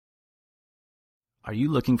Are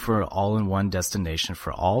you looking for an all-in-one destination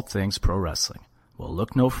for all things pro wrestling? Well,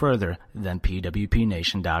 look no further than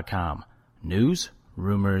PWPNation.com. News,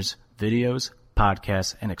 rumors, videos,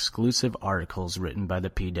 podcasts, and exclusive articles written by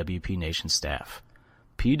the PWP Nation staff.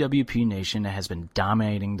 PWP Nation has been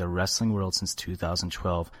dominating the wrestling world since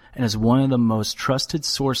 2012 and is one of the most trusted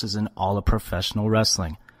sources in all of professional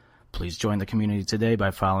wrestling. Please join the community today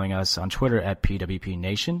by following us on Twitter at PWP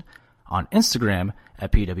Nation, on Instagram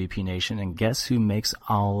at PWP Nation, and guess who makes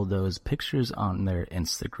all those pictures on their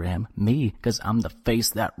Instagram? Me, because I'm the face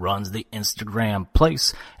that runs the Instagram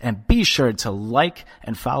place. And be sure to like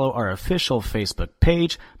and follow our official Facebook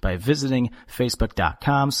page by visiting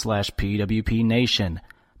facebook.com/PWP Nation.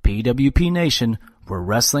 PWP Nation, where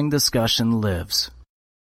wrestling discussion lives.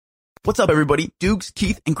 What's up, everybody? Dukes,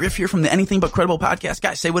 Keith, and Griff here from the Anything But Credible podcast.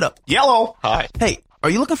 Guys, say what up. Yellow. Hi. Hey, are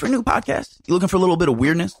you looking for a new podcast? You looking for a little bit of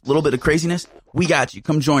weirdness, a little bit of craziness? We got you.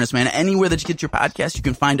 Come join us, man. Anywhere that you get your podcast, you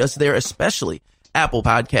can find us there, especially Apple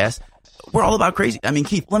Podcasts. We're all about crazy. I mean,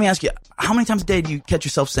 Keith, let me ask you, how many times a day do you catch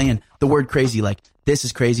yourself saying the word crazy, like, this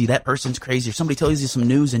is crazy, that person's crazy, or somebody tells you some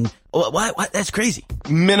news and, oh, what? That's crazy.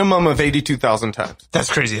 Minimum of 82,000 times. That's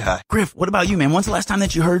crazy high. Griff, what about you, man? When's the last time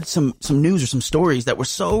that you heard some news or some stories that were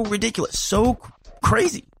so ridiculous, so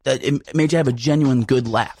crazy, that it made you have a genuine good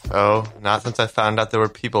laugh? Oh, not since I found out there were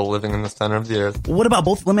people living in the center of the earth. What about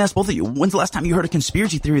both? Let me ask both of you. When's the last time you heard a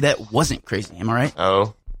conspiracy theory that wasn't crazy? Am I right?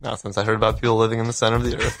 Oh, not since I heard about people living in the center of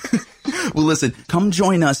the earth. Well, listen, come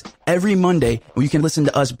join us every Monday where you can listen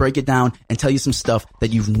to us break it down and tell you some stuff that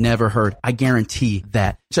you've never heard. I guarantee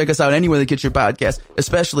that. Check us out anywhere that gets your podcast,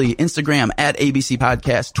 especially Instagram at ABC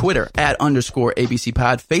Podcast, Twitter at _ABC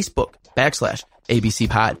Pod, Facebook /ABC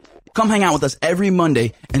Pod. Come hang out with us every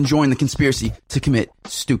Monday and join the conspiracy to commit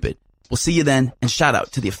stupid. We'll see you then, and shout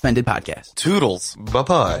out to the Offended Podcast. Toodles.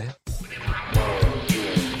 Bye-bye.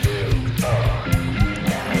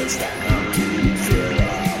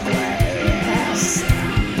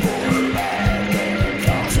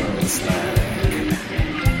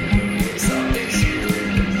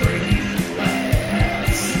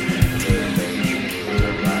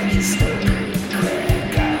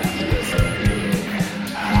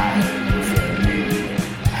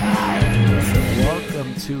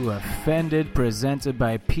 To Offended, presented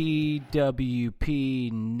by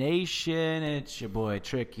PWP Nation. It's your boy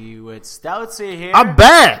Tricky with Stoutsy here. I'm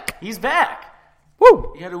back. He's back.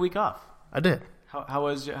 Woo! You had a week off. I did. How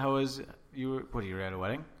was you? What, you were at a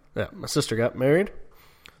wedding? Yeah, my sister got married.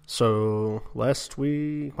 So last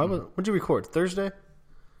week, when'd you record? Thursday?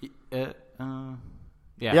 Yeah.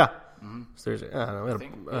 Yeah. Mm-hmm. It's Thursday. I don't know. We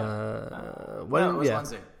had No, it was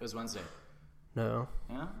Wednesday. It was Wednesday. No.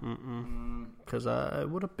 Yeah? Because I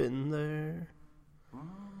would have been there.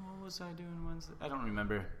 What was I doing Wednesday? I don't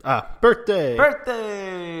remember. Birthday!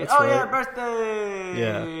 Birthday! That's right. right. Yeah, birthday!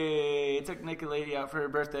 Yeah. I took Naked Lady out for her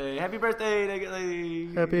birthday. Happy birthday, Naked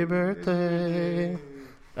Lady! Happy birthday!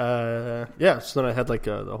 Yeah, so then I had like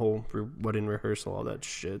the whole wedding rehearsal, all that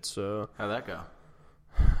shit, so... How'd that go?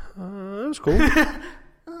 It was cool. That's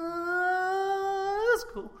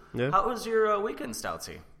cool. Yeah. How was your weekend,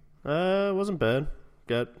 Stoutsy? It wasn't bad.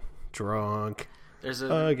 Got drunk. There's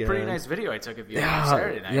a pretty nice video I took of you on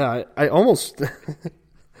Saturday night. Yeah, I almost...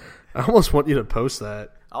 I almost want you to post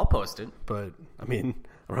that. I'll post it. But, I mean,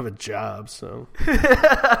 I don't have a job, so...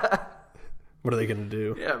 What are they going to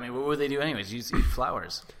do? Yeah, I mean, what would they do anyways? You just eat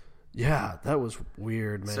flowers. Yeah, that was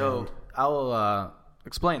weird, man. So, I'll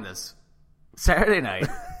explain this. Saturday night...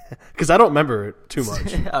 Because I don't remember it too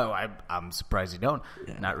much. Oh, I'm surprised you don't.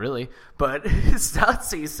 Yeah. Not really. But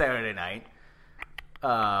Stoutsy Saturday night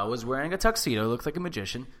was wearing a tuxedo, looked like a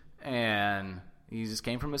magician, and he just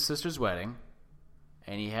came from his sister's wedding,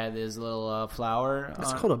 and he had this little flower.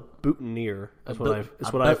 It's called a boutonniere. That's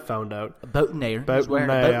what I found out. A boutonniere. He was wearing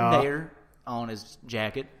a boutonniere on his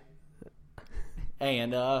jacket.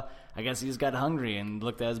 And I guess he just got hungry and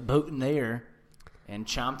looked at his boutonniere and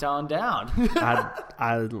chomped on down.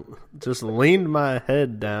 I just leaned my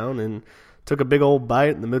head down and took a big old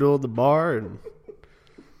bite in the middle of the bar and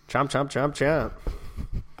chomp, chomp, chomp, chomp.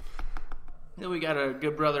 Then we got our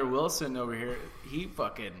good brother Wilson over here. He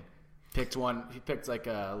fucking picked one. He picked like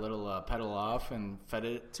a little petal off and fed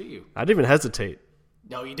it to you. I didn't even hesitate.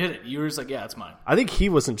 No, you didn't. You were just like, yeah, it's mine. I think he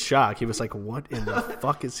was in shock. He was like, what in the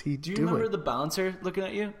fuck is he doing? Do you remember the bouncer looking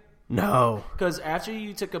at you? No. Because after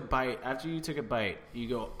you took a bite, you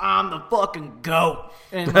go, I'm the fucking goat.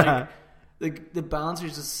 And like, the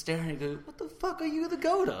bouncer's just staring at you. What the fuck are you the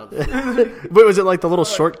goat of? Wait, was it like the little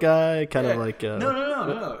short guy? Kind of like...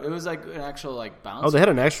 No. It was like an actual like bouncer. Oh, they had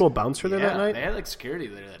an actual bouncer there that night? They had like security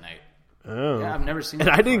there that night. Oh. Yeah, I've never seen And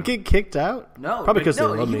that I didn't before. get kicked out? No. Probably because they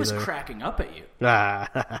love he me was there. cracking up at you.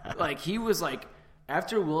 Ah. Like, he was like,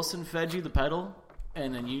 after Wilson fed you the pedal,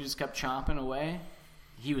 and then you just kept chomping away,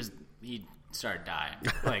 he started dying.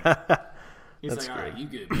 Like, he's like, all right, you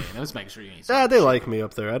good, man. Let's make sure you ain't They like me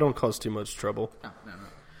up there. I don't cause too much trouble. No.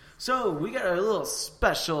 So we got a little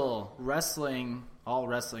special all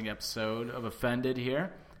wrestling episode of Offended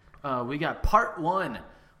here. We got part 1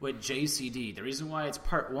 with JCD. The reason why it's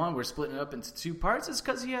part 1, we're splitting it up into 2 parts, is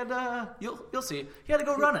because he had, you'll see, he had to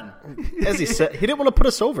go running. As he said, he didn't want to put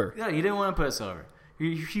us over. Yeah, he didn't want to put us over.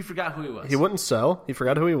 He forgot who he was. He wouldn't sell. He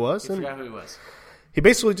forgot who he was. He forgot who he was. He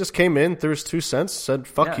basically just came in, threw his 2 cents, said,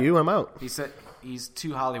 fuck Yeah. you, I'm out. He said he's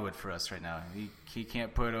too Hollywood for us right now. He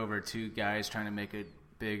can't put over 2 guys trying to make it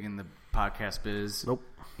big in the podcast biz. Nope.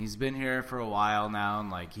 He's been here for a while now, and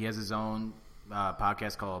like he has his own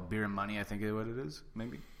podcast called Beer and Money, I think is what it is.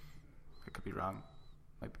 Maybe. I could be wrong.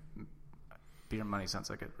 Like, Beer and Money sounds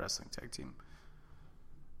like a wrestling tag team.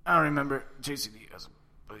 I don't remember. JCD has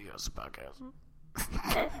a podcast.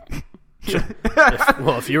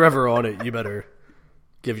 If you're ever on it, you better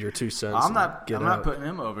give your 2 cents. I'm and get not out. putting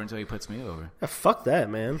him over until he puts me over. Yeah, fuck that,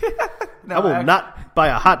 man. No, I will not buy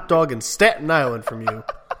a hot dog in Staten Island from you.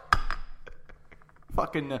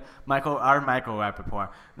 Fucking Michael Rappaport.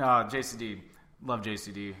 No, JCD. Love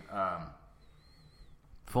JCD.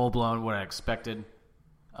 Full blown what I expected.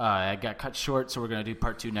 I got cut short, so we're gonna do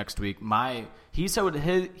part 2 next week. He said what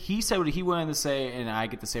he wanted to say, and I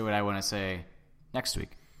get to say what I want to say next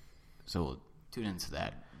week. So we'll tune into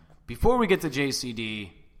that. Before we get to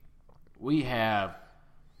JCD, we have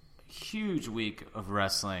a huge week of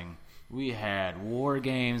wrestling. We had War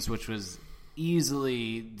Games, which was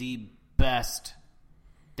easily the best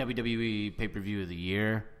WWE pay-per-view of the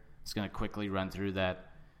year. It's going to quickly run through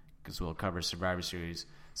that because we'll cover Survivor Series.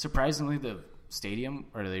 Surprisingly, the stadium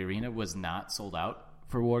or the arena was not sold out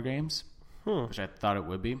for War Games, which I thought it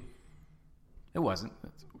would be. It wasn't.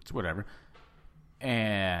 It's whatever.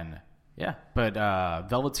 And yeah, but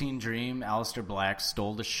Velveteen Dream, Aleister Black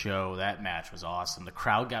stole the show. That match was awesome. The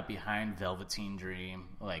crowd got behind Velveteen Dream.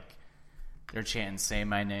 Like, they're chanting, say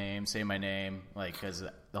my name, like, because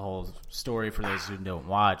the whole story, for those who don't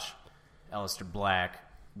watch, Aleister Black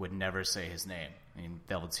would never say his name. I mean,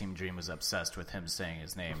 Velveteen Dream was obsessed with him saying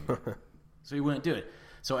his name. So he wouldn't do it.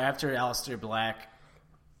 So after Aleister Black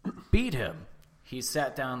beat him, he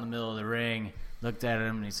sat down in the middle of the ring, looked at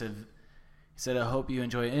him, and he said, I hope you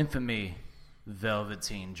enjoy infamy,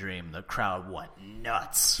 Velveteen Dream. The crowd went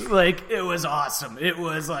nuts. Like, it was awesome. It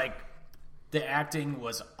was like, the acting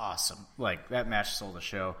was awesome. Like, that match sold the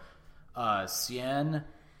show. Cien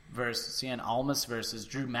Almas versus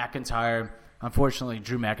Drew McIntyre. Unfortunately,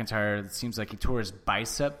 Drew McIntyre, it seems like he tore his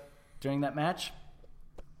bicep during that match,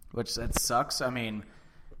 which that sucks. I mean,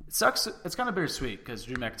 it sucks. It's kind of bittersweet because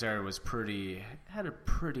Drew McIntyre had a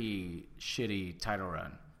pretty shitty title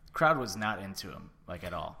run. The crowd was not into him, like,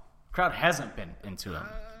 at all. The crowd hasn't been into him.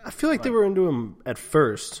 I feel like they were into him at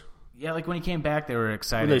first. Yeah, like when he came back, they were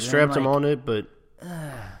excited. When they strapped him on it, but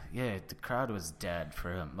yeah, the crowd was dead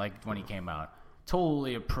for him. Like when he came out,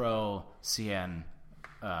 totally a pro Cien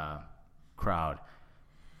crowd.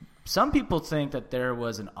 Some people think that there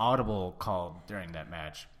was an audible called during that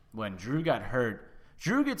match when Drew got hurt.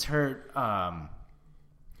 Drew gets hurt.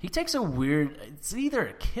 He takes a weird. It's either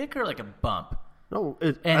a kick or like a bump. no,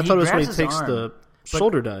 And I he thought it was when he grabs his takes arm, the but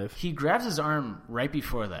shoulder dive. He grabs his arm right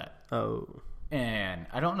before that. Oh, And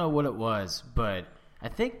I don't know what it was, but I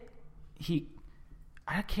think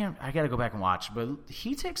I gotta go back and watch, but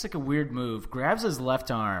he takes like a weird move, grabs his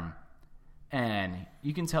left arm, and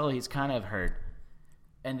you can tell he's kind of hurt.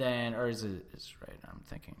 And then, or is it his right arm? I'm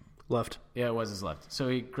thinking. left. Yeah, it was his left. So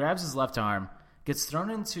he grabs his left arm, gets thrown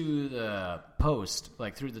into the post,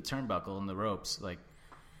 like through the turnbuckle and the ropes, like,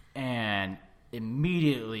 and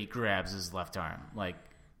immediately grabs his left arm. Like,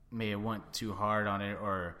 may have went too hard on it,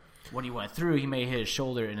 or when he went through, he may hit his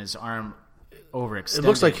shoulder and his arm overextended. It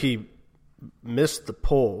looks like he missed the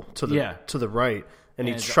pull to the right, and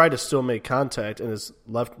he his- tried to still make contact, and his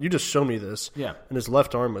left. You just showed me this. Yeah. And his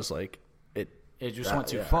left arm was like It just went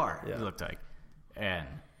too far, yeah. it looked like. And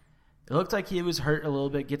it looked like he was hurt a little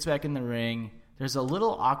bit, gets back in the ring. There's a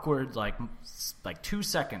little awkward, like 2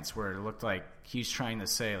 seconds where it looked like he's trying to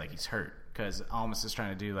say, like, he's hurt. Because Almas is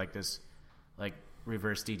trying to do, like, this, like,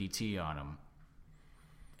 reverse DDT on him.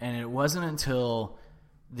 And it wasn't until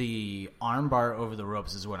the armbar over the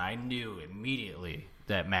ropes is when I knew immediately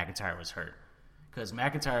that McIntyre was hurt. Because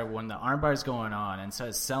McIntyre, when the armbar's going on, instead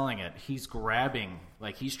of selling it, he's grabbing,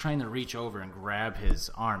 like he's trying to reach over and grab his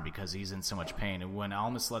arm because he's in so much pain. And when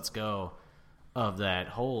Almas lets go of that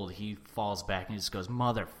hold, he falls back and he just goes,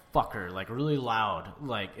 "Motherfucker," like really loud.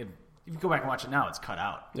 Like if you go back and watch it now, it's cut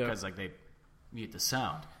out because like they mute the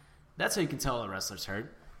sound. That's how you can tell a wrestler's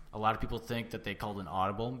hurt. A lot of people think that they called an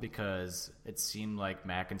audible because it seemed like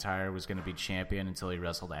McIntyre was going to be champion until he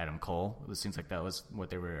wrestled Adam Cole. It seems like that was what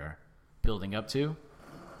they were building up to.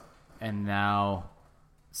 And now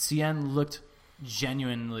Cien looked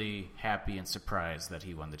genuinely happy and surprised that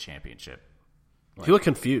he won the championship. Like, he looked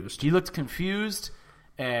confused. He looked confused,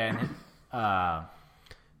 and I'm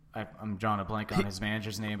drawing a blank on his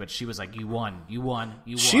manager's name, but she was like, "You won.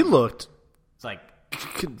 She looked... It's like...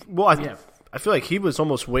 Well, I feel like he was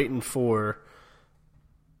almost waiting for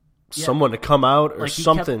someone to come out or like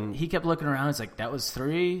something. He kept looking around. It's like, that was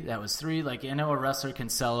three. Like, I know a wrestler can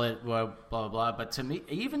sell it, blah, blah, blah. But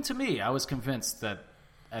even to me, I was convinced that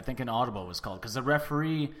I think an audible was called. Because the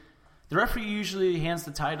referee usually hands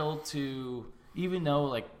the title to, even though,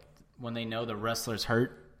 like, when they know the wrestler's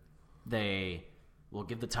hurt, they will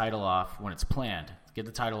give the title off when it's planned. Give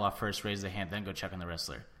the title off first, raise the hand, then go check on the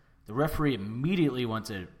wrestler. The referee immediately went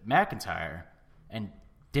to McIntyre and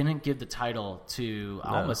didn't give the title to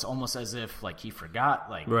almost as if like he forgot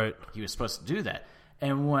he was supposed to do that.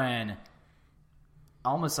 And when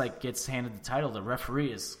almost like gets handed the title, the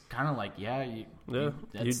referee is kind of like, you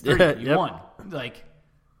won. Like,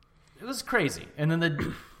 it was crazy. And then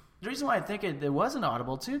the reason why I think it wasn't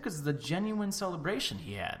audible too, because the genuine celebration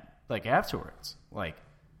he had like afterwards, like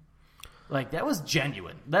that was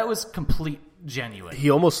genuine. That was complete genuine.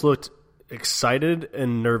 He almost looked excited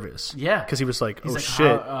and nervous. Yeah. Because he was like,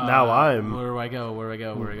 shit, now I'm... Where do I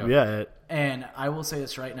go? Yeah. And I will say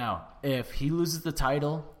this right now. If he loses the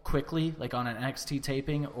title quickly, like on an NXT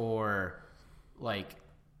taping or like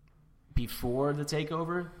before the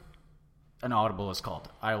takeover, an audible is called.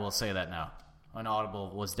 I will say that now. An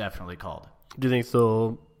audible was definitely called. Do you think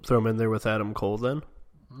they'll throw him in there with Adam Cole then?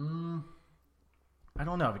 I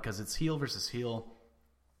don't know, because it's heel versus heel.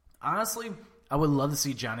 Honestly, I would love to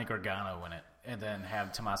see Johnny Gargano win it and then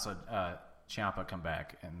have Tommaso Ciampa come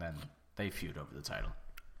back and then they feud over the title.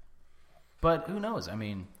 But who knows? I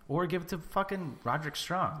mean, or give it to fucking Roderick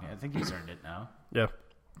Strong. I think he's earned it now. Yeah.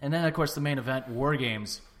 And then, of course, the main event, War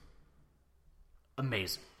Games.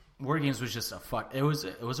 Amazing. War Games was just a fuck. It was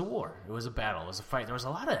a war. It was a battle. It was a fight. There was a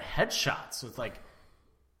lot of headshots with like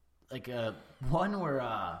one where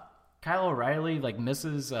Kyle O'Reilly like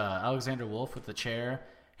misses Alexander Wolf with the chair,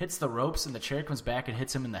 hits the ropes, and the chair comes back and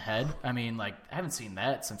hits him in the head. I mean, like, I haven't seen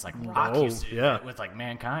that since like Rock used to do that with like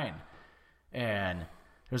Mankind. And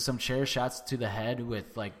there's some chair shots to the head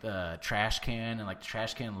with like the trash can and like the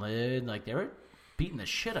trash can lid. Like, they were beating the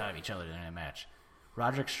shit out of each other in that match.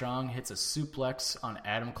 Roderick Strong hits a suplex on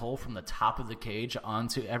Adam Cole from the top of the cage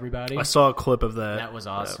onto everybody. I saw a clip of that. That was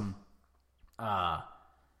awesome.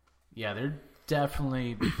 Yeah, they're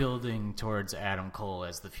definitely building towards Adam Cole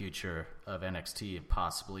as the future of NXT and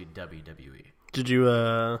possibly WWE. Did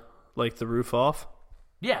you like the roof off?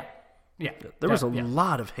 Yeah. There was a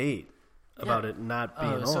lot of hate about it not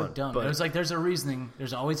being on. So dumb. But it was like, there's a reasoning.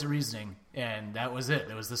 There's always a reasoning, and that was it.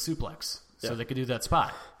 It was the suplex, so they could do that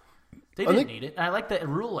spot. They didn't need it. I like that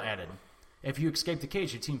rule added. If you escape the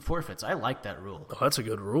cage, your team forfeits. I like that rule. Oh, that's a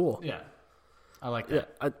good rule. Yeah, I like that.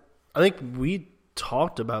 Yeah, I think we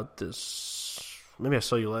talked about this. Maybe I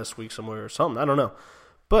saw you last week somewhere or something. I don't know.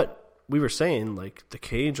 But we were saying, like, the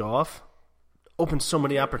cage off opens so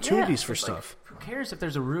many opportunities for stuff. Like, who cares if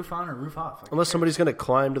there's a roof on or roof off? Like, unless somebody's going to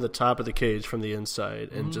climb to the top of the cage from the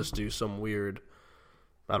inside and just do some weird...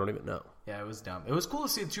 I don't even know. Yeah, it was dumb. It was cool to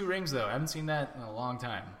see the two rings, though. I haven't seen that in a long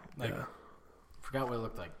time. Like, forgot what it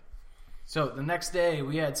looked like. So, the next day,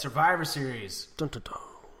 we had Survivor Series. Dun, dun, dun.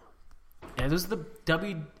 Yeah, this is the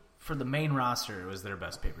W... For the main roster, it was their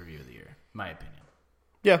best pay-per-view of the year, in my opinion.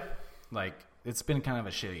 Yeah. Like, it's been kind of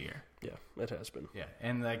a shitty year. Yeah, it has been. Yeah,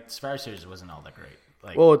 and, like, Survivor Series wasn't all that great.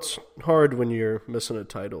 Like, well, it's hard when you're missing a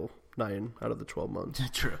title 9 out of the 12 months.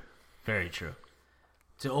 True. Very true.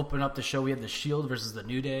 To open up the show, we had The Shield versus The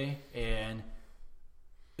New Day, and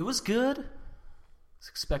it was good. I was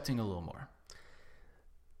expecting a little more.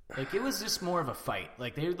 Like, it was just more of a fight.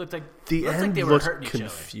 Like, they looked like the end like they were looked hurting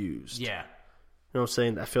confused. Each other. Yeah. You know what I'm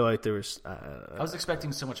saying? I feel like there was... I was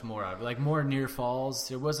expecting so much more of it. Like, more near falls.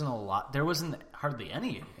 There wasn't a lot. There wasn't hardly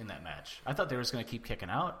any in that match. I thought they were just going to keep kicking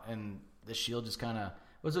out, and the Shield just kind of...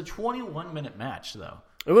 It was a 21-minute match, though.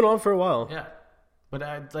 It went on for a while. Yeah.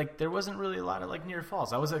 But, there wasn't really a lot of, like, near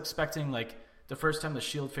falls. I was expecting, like, the first time the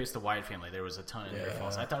Shield faced the Wyatt family, there was a ton of near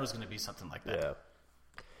falls. I thought it was going to be something like that.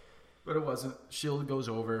 Yeah. But it wasn't. Shield goes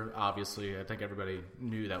over, obviously. I think everybody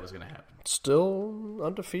knew that was going to happen. Still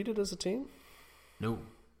undefeated as a team? No.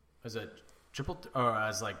 As a or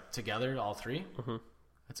as like together, all three? Mm-hmm.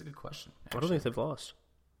 That's a good question. Actually. I don't think they've lost.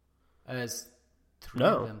 As three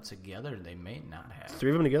of them together, they may not have.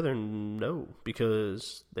 Three of them together, no,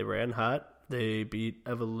 because they ran hot. They beat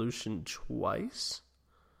Evolution twice.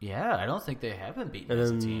 Yeah, I don't think they have been beaten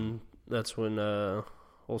as a team. That's when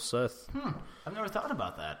old Seth. I've never thought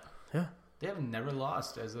about that. Yeah. They have never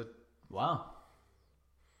lost as a... Wow.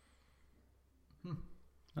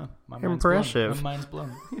 Oh, impressive. My mind's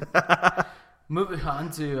blown. Moving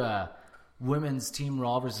on to women's Team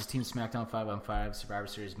Raw versus Team SmackDown 5-on-5 Survivor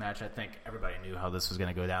Series match. I think everybody knew how this was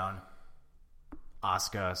going to go down.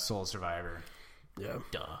 Asuka, sole survivor. Yeah.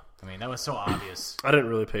 Duh. I mean, that was so obvious. I didn't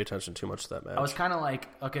really pay attention too much to that match. I was kind of like,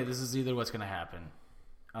 okay, this is either what's going to happen.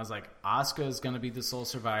 I was like, Asuka is going to be the sole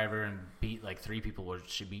survivor and beat like three people, or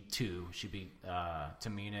she beat two. She beat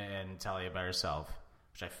Tamina and Talia by herself,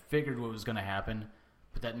 which I figured what was going to happen.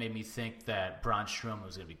 But that made me think that Braun Strowman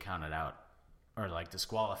was going to be counted out or like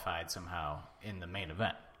disqualified somehow in the main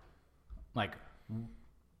event. Like,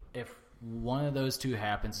 if one of those two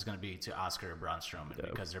happens, it's going to be to Asuka or Braun Strowman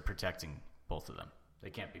because they're protecting both of them. They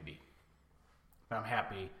can't be beat. But I'm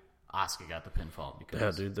happy Asuka got the pinfall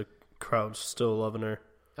because dude, the crowd's still loving her.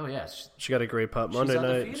 Oh yeah, she got a great pop Monday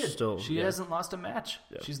night. She hasn't lost a match.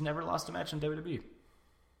 Yeah. She's never lost a match in WWE.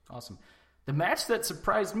 Awesome. The match that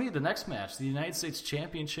surprised me, the next match, the United States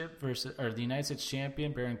Championship the United States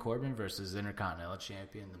Champion Baron Corbin versus Intercontinental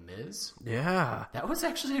Champion The Miz. Yeah, that was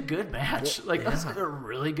actually a good match. That was a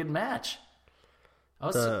really good match. I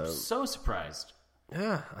was so surprised.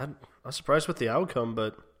 Yeah, I was surprised with the outcome,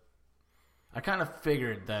 but I kind of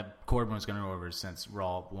figured that Corbin was going to go over since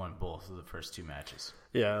Raw won both of the first two matches.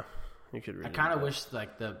 Yeah, you could. Really I kind of wish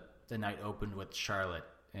like the night opened with Charlotte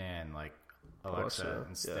and like Alexa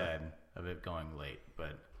instead of it going late,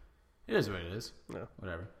 but it is what it is. Yeah,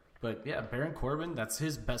 whatever. But yeah, Baron Corbin, that's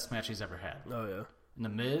his best match he's ever had. Oh yeah, and the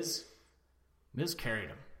Miz carried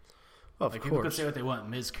him. Oh, of course. People could say what they want.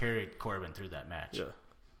 Miz carried Corbin through that match. Yeah,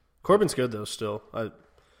 Corbin's good though. Still,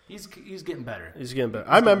 he's getting better. He's getting better.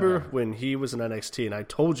 I remember when he was in NXT, and I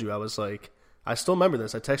told you, I was like, I still remember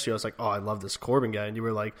this. I texted you, I was like, oh, I love this Corbin guy, and you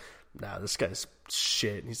were like, nah, this guy's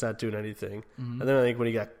shit. He's not doing anything. Mm-hmm. And then I think when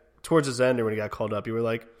he got towards his end or when he got called up, you were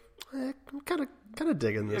like, I'm kind of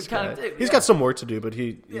digging this guy. He's got some work to do, but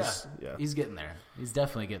he's getting there. He's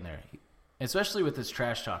definitely getting there. Especially with his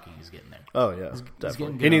trash talking, he's getting there. Oh yeah,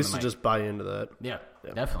 definitely. He needs to just buy into that. Yeah,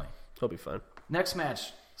 definitely. He'll be fine. Next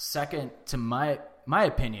match, second to my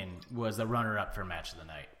opinion, was the runner-up for match of the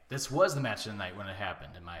night. This was the match of the night when it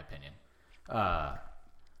happened, in my opinion.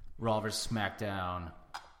 Raw vs. SmackDown,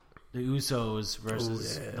 the Usos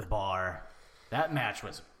versus the Bar. That match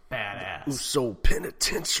was badass. Uso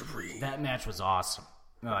Penitentiary. That match was awesome.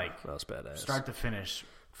 Like, that was badass. Start to finish,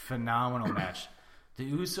 phenomenal match.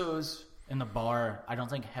 The Usos and the Bar, I don't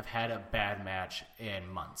think have had a bad match in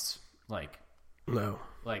months. Like, no.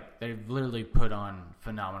 Like, they've literally put on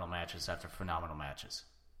phenomenal matches after phenomenal matches.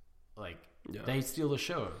 Like, they steal the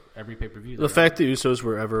show every pay-per-view. The fact the Usos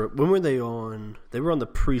were ever... When were they on? They were on the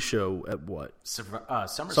pre-show at what?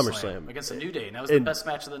 SummerSlam. Against the New Day. And that was the best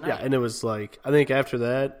match of the night. Yeah, and it was like... I think after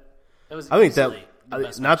that... That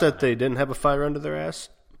was not that they didn't have a fire under their ass,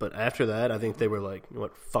 but after that, I think they were like, you know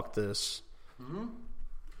what, fuck this. Mm-hmm.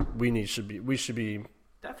 We should be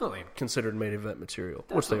definitely considered main event material,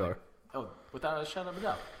 definitely. Which they are. Oh, without a shadow of a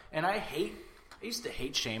doubt. And I used to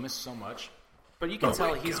hate Sheamus so much, but you can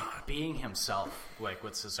tell he's being himself, like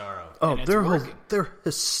with Cesaro. Oh, they're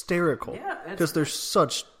hysterical. Yeah, because they're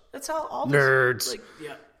such that's how all nerds. Like,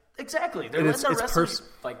 yeah, exactly. They're letting the wrestlers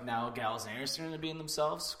like now Gallows and Anderson are being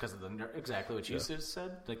themselves because of exactly what you just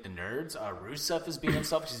said. Like the nerds. Rusev is being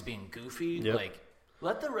himself. He's being goofy. Yep. Like.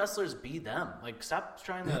 Let the wrestlers be them. Like, stop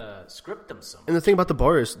trying to script them so much. And the thing about the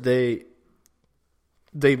Bar is they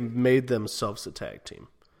made themselves a tag team.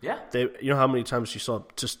 Yeah. You know how many times you saw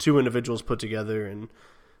just two individuals put together and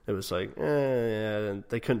it was like, and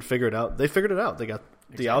they couldn't figure it out. They figured it out. They got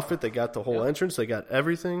the outfit. They got the whole entrance. They got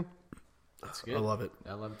everything. That's good. I love it.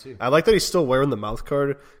 I love it too. I like that he's still wearing the mouth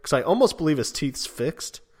guard because I almost believe his teeth's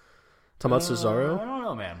fixed. Talking about Cesaro. I don't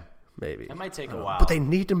know, man. Maybe it might take a while, but they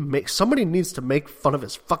need to somebody needs to make fun of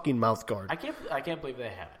his fucking mouth guard. I can't believe they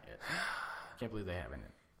haven't yet. I can't believe they haven't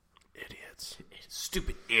yet. Idiots,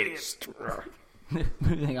 stupid idiots.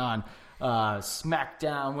 Moving on,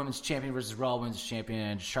 SmackDown Women's Champion versus Raw Women's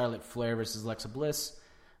Champion Charlotte Flair versus Alexa Bliss.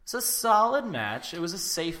 It's a solid match. It was a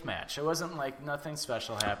safe match. It wasn't like nothing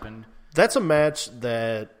special happened. That's a match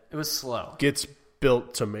that it was slow. Gets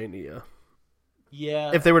built to Mania.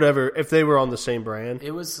 Yeah. If they were on the same brand.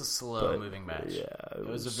 It was a slow moving match. Yeah. It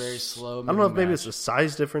was a very slow moving I don't know if maybe match. it's a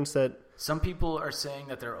size difference that. Some people are saying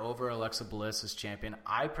that they're over Alexa Bliss as champion.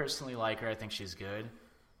 I personally like her. I think she's good.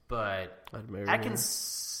 But I can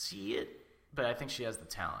see it, but I think she has the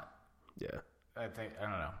talent. Yeah. I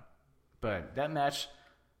don't know. But that match,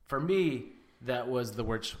 for me, that was the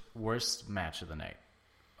worst match of the night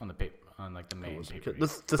on the main pay-per-view.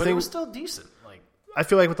 But it was still decent. Like, I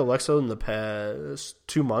feel like with Alexa in the past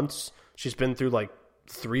 2 months, she's been through like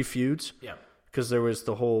 3 feuds. Yeah. Because there was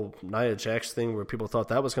the whole Nia Jax thing where people thought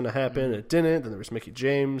that was going to happen. It didn't. Then there was Mickie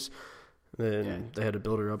James. Then they had to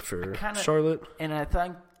build her up for Charlotte. And I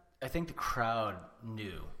think the crowd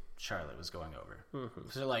knew Charlotte was going over.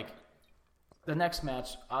 So like the next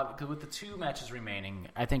match, with the 2 matches remaining,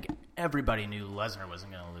 I think everybody knew Lesnar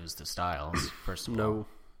wasn't going to lose to Styles. First of all,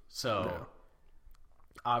 so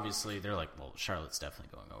obviously they're like, well, Charlotte's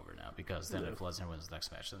definitely going over now because then if Lesnar wins the next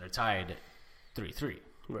match, then they're tied 3-3.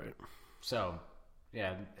 Right. So,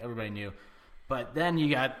 yeah, everybody knew. But then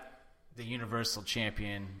you got the Universal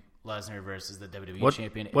Champion, Lesnar versus the WWE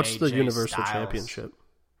Champion, what's AJ the Universal Styles. Championship?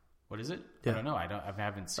 What is it? Yeah. I don't know. I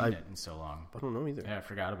haven't seen it in so long. I don't know either. Yeah, I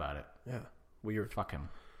forgot about it. Yeah. Weird. Fuck him.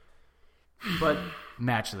 But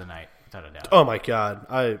match of the night, without a doubt. Oh, my God.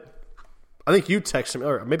 I think you texted me,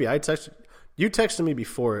 or maybe I texted you. Texted me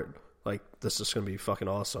before it, like, this is going to be fucking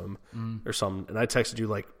awesome or something. And I texted you,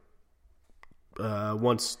 like,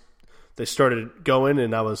 once they started going,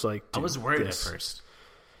 and I was like, I was worried at first.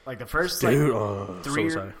 Like the first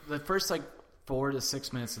the first 4 to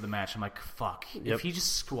 6 minutes of the match, I'm like, fuck. If he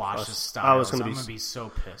just squashes Styles, I'm gonna be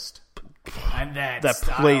so pissed. And then that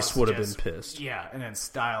Styles place would have been pissed. Yeah, and then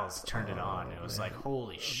Styles turned it on. It was like,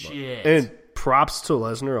 holy shit. And props to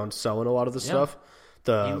Lesnar on selling a lot of the stuff.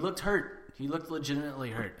 He looked hurt. He looked legitimately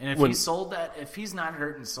hurt. And if he's not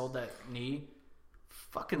hurt and sold that knee,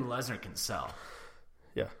 fucking Lesnar can sell.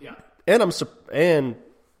 Yeah. Yeah. And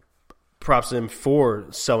props to him for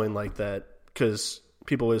selling like that because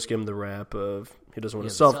people always give him the rap of he doesn't want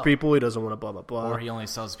to sell people, he doesn't want to blah, blah, blah. Or he only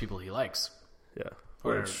sells people he likes. Yeah.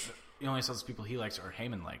 Or he only sells people he likes or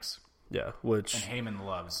Heyman likes. Yeah, and Heyman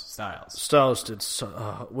loves Styles. Styles did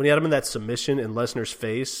when he had him in that submission and Lesnar's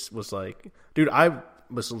face was like, dude, I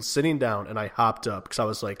was sitting down and I hopped up because I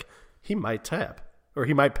was like, he might tap or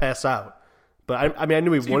he might pass out. But I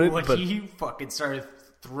knew he wouldn't. When but he fucking started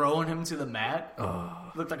throwing him to the mat,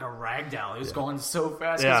 looked like a rag doll. He was going so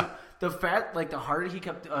fast. Yeah. The harder he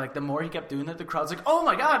kept, the more he kept doing that, the crowd's like, oh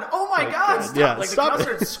my god, stop! Yeah, like stop the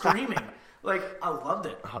crowd started screaming. Like I loved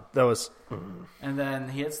it. That was. And then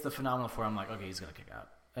he hits the phenomenal four. I'm like, okay, he's gonna kick out.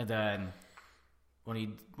 And then when he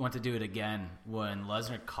went to do it again, when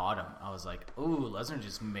Lesnar caught him, I was like, ooh, Lesnar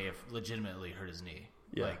just may have legitimately hurt his knee.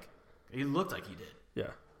 Yeah. Like he looked like he did.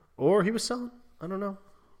 Yeah. Or he was selling. I don't know.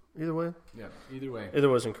 Either way. Yeah. Either way. Either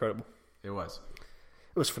was incredible. It was.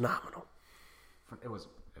 It was phenomenal. It was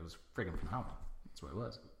friggin' phenomenal. That's what it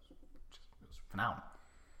was. It was phenomenal.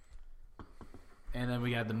 And then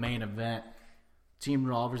we got the main event. Team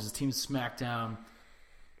Raw versus Team SmackDown.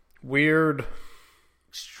 Weird.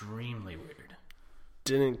 Extremely weird. I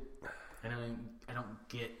don't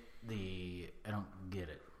get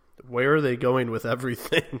it. Where are they going with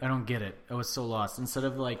everything? I don't get it. I was so lost. Instead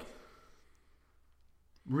of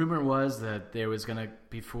rumor was that there was gonna,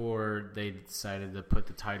 before they decided to put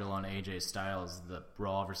the title on AJ Styles, the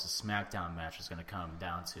Raw versus SmackDown match was gonna come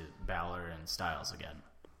down to Balor and Styles again.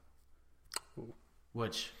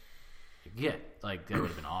 Which, that would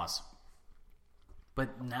have been awesome.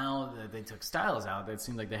 But now that they took Styles out, it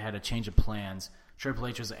seemed like they had a change of plans. Triple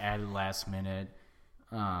H was added last minute.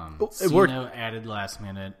 It worked. Cena added last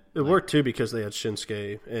minute. It worked too because they had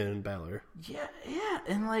Shinsuke and Balor. Yeah,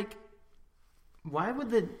 and why would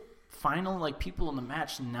the final people in the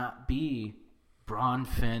match not be Braun,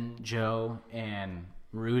 Finn, Joe, and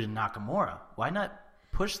Rude and Nakamura? Why not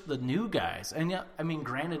push the new guys? And yeah, I mean,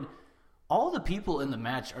 granted, all the people in the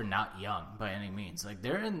match are not young by any means.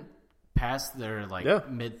 They're in past their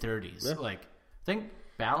mid-30s. Yeah. I think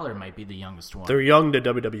Balor might be the youngest one. They're young to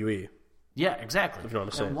WWE. Yeah, exactly. If you know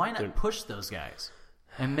what I'm saying. Why not push those guys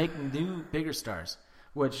and make new, bigger stars?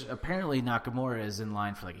 Which apparently Nakamura is in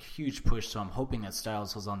line for a huge push, so I'm hoping that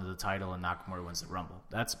Styles holds onto the title and Nakamura wins the Rumble.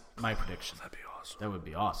 That's my prediction. That'd be awesome. That would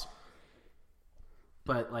be awesome.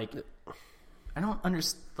 But I don't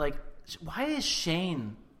understand. Why is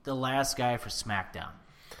Shane the last guy for SmackDown?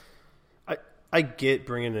 I get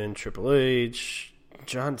bringing in Triple H,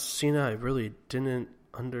 John Cena. I really didn't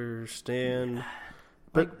understand.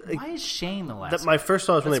 But why is Shane the last? My first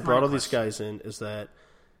thought when they brought all these guys in is that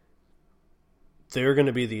they're going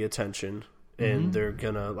to be the attention And they're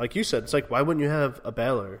gonna, like you said, it's like, why wouldn't you have a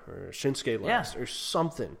Balor or a Shinsuke last or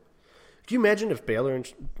something? Can you imagine if Balor and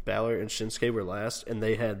Shinsuke were last and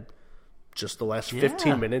they had just the last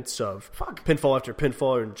 15 minutes of pinfall after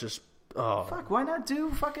pinfall and just why not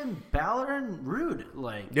do fucking Balor and Rude?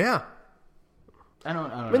 Like, yeah. I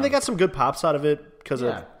don't I mean, they got some good pops out of it because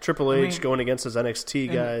of Triple H going against his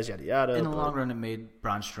NXT guys, yada yada. In the long run, it made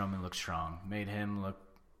Braun Strowman look strong. Made him look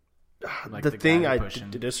like the thing I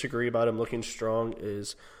disagree about him looking strong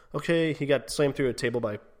is, okay, he got slammed through a table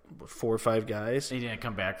by 4 or 5 guys. He didn't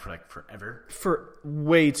come back for like forever. For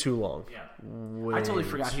way too long. Yeah. I totally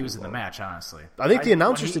forgot he was in the match, honestly. I think the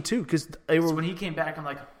announcers did too, because when he came back, I'm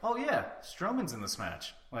like, oh yeah, Strowman's in this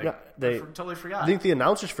match. Like, yeah, they totally forgot. I think the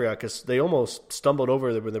announcers forgot because they almost stumbled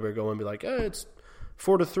over when they were going and be like, it's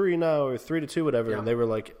 4-3 now or 3-2, whatever. Yeah. And they were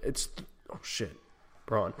like, oh shit,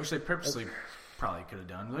 Braun. Which they purposely probably could have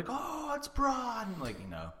done. Like, oh, it's Braun. Like,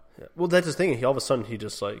 Yeah. Well, that's the thing. All of a sudden, he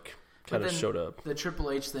just like kind of showed up. The Triple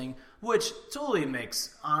H thing, which totally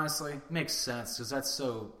makes sense because that's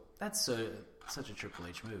such a Triple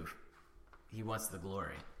H move. He wants the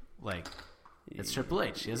glory. Like, it's Triple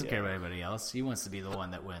H. He doesn't care about anybody else. He wants to be the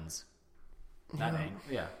one that wins.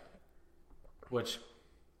 Which I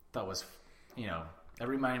thought was, that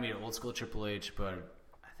reminded me of old school Triple H, but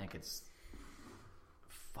I think it's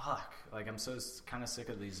like, I'm so kind of sick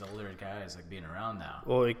of these older guys like being around now.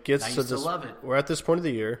 Well, it gets to this. Love it. We're at this point of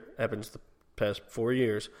the year. Happens the past 4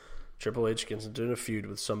 years. Triple H gets into a feud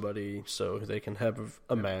with somebody so they can have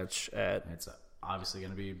a match at. It's obviously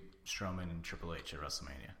going to be Strowman and Triple H at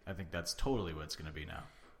WrestleMania. I think that's totally what it's going to be now.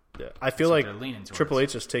 Yeah, I feel like Triple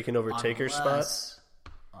H is taking over Taker's spot.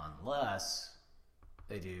 Unless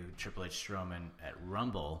they do Triple H Strowman at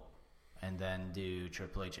Rumble and then do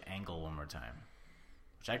Triple H Angle one more time.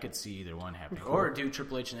 Which I could see either one happening. Cool. Or do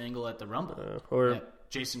Triple H and Angle at the Rumble. Or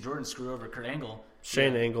Jason Jordan screw over Kurt Angle.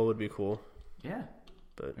 Shane Angle would be cool. Yeah.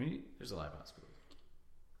 But there's a lot of possibilities.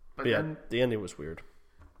 But the ending was weird.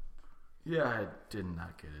 Yeah, I did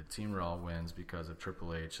not get it. Team Raw wins because of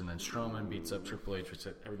Triple H. And then Strowman beats up Triple H, which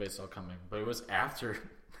everybody saw coming. But it was after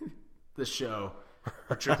the show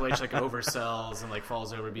where Triple H oversells and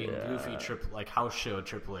falls over being goofy house show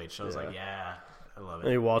Triple H. So I was like, I love it.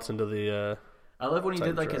 And he walks into the... I love when he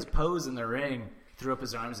did his pose in the ring, threw up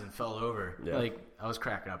his arms and fell over. Yeah. I was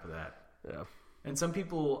cracking up at that. Yeah. And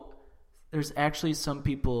there's actually some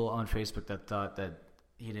people on Facebook that thought that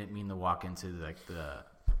he didn't mean to walk into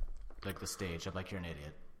the stage. I'm like, you're an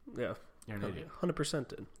idiot. Yeah. You're an idiot. 100%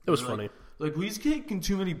 did. It was funny. He's taking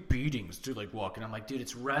too many beatings to walking. I'm like, dude,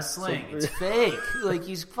 it's wrestling. It's fake.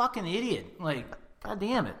 He's a fucking idiot. God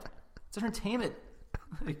damn it. It's entertainment.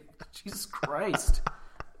 Jesus Christ.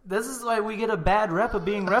 This is why we get a bad rep of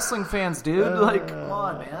being wrestling fans, dude. Come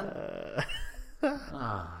on, man.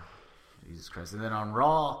 Jesus Christ. And then on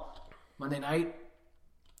Raw, Monday night,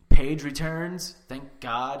 Paige returns. Thank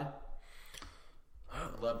God.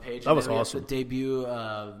 Love Paige. That was awesome. The debut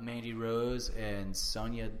of Mandy Rose and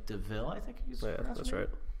Sonya Deville, I think. That's right.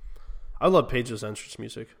 I love Paige's entrance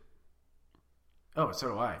music. Oh, so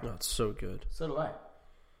do I. Oh, it's so good. So do I.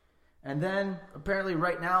 And then, apparently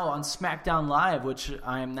right now on SmackDown Live, which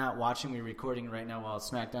I am not watching, we're recording right now while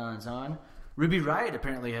SmackDown is on, Ruby Riott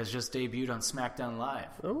apparently has just debuted on SmackDown Live.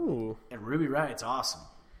 Oh. And Ruby Riott's awesome.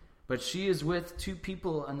 But she is with 2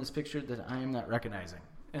 people on this picture that I am not recognizing.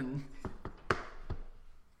 And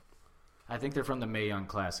I think they're from the Mae Young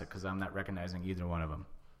Classic because I'm not recognizing either one of them.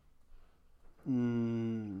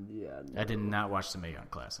 I did not watch the Mae Young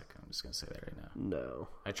Classic. I'm just going to say that right now. No.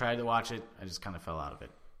 I tried to watch it. I just kind of fell out of it.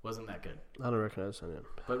 Wasn't that good. I don't recognize any.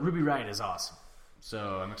 But Ruby Riott is awesome. So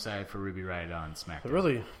I'm excited for Ruby Riott on SmackDown. They're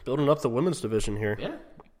really building up the women's division here. Yeah.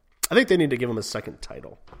 I think they need to give them a second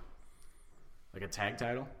title. Like a tag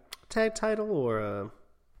title? Tag title or a...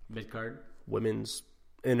 Mid-card? Women's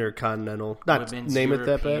Intercontinental. Not women's name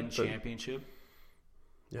European it that bad. Championship?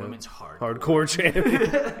 Yeah. Women's Hardcore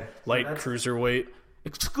champion. Light cruiserweight.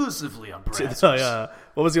 Exclusively on Brazzers.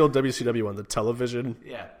 What was the old WCW one? The television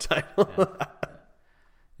title?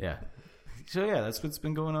 Yeah. So, that's what's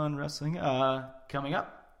been going on in wrestling. Coming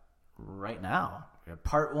up right now, we have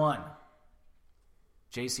part 1.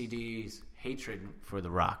 JCD's hatred for The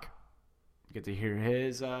Rock. You get to hear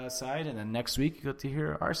his side, and then next week you get to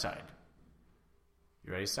hear our side.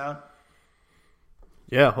 You ready, Stout?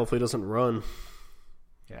 Yeah, hopefully he doesn't run.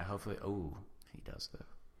 Yeah, hopefully. Oh, he does,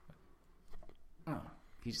 though. Oh,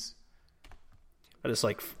 he's... I just,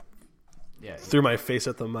 threw my face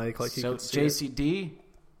at the mic like he could see JCD... it.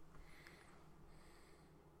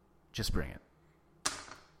 Just bring it.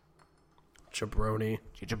 Jabroni.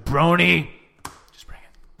 Just bring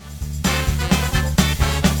it.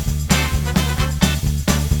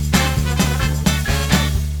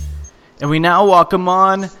 And we now welcome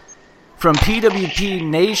on from PWP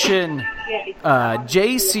Nation,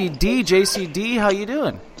 JCD. JCD, how you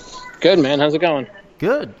doing? Good, man. How's it going?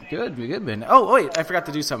 Good, man. Oh, wait, I forgot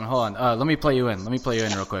to do something. Hold on. Let me play you in.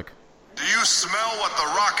 Real quick. Do you smell what the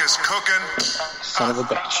Rock is cooking? Son of a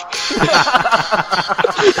bitch.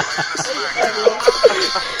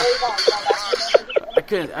 I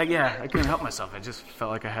couldn't help myself. I just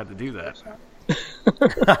felt like I had to do that.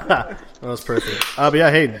 That was perfect. But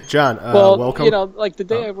yeah, hey, John, Well, welcome. you know, like the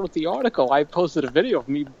day I wrote the article, I posted a video of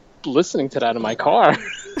me listening to that in my car.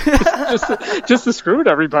 just to screw with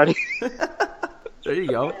everybody. There you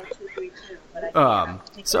go.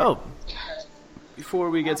 So,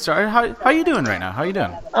 before we get started, how you doing right now? How you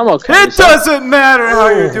doing? I'm okay. It doesn't matter how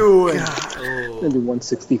you're doing. I'm going to do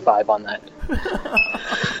 165 on that.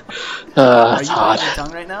 Are It's you hot. biting your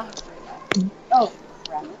tongue right now?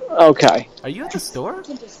 Okay. Are you at the store?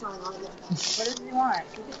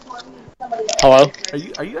 Hello?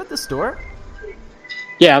 Are you at the store?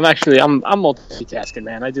 Yeah, I'm multitasking,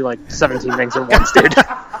 man. I do like 17 things at once, dude.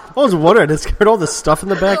 I was wondering, I just heard all this stuff in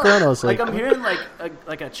the background. I was like, I'm hearing like a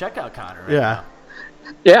checkout counter right yeah.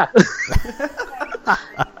 Yeah.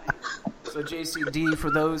 So JCD,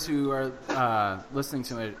 for those who are listening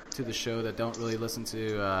to the show that don't really listen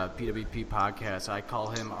to PWP podcasts, I call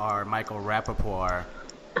him our Michael Rappaport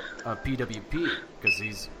of PWP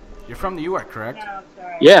because you're from New York, correct?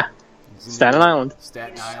 Yeah. Staten Island.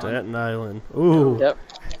 Staten Island. Staten Island. Ooh. Yep.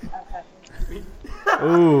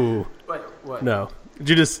 Ooh. Wait, what? No. Did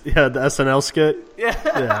you just, the SNL skit? Yeah.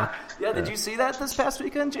 Yeah. Yeah. Did you see that this past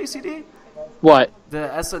weekend, JCD? What? The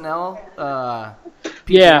SNL.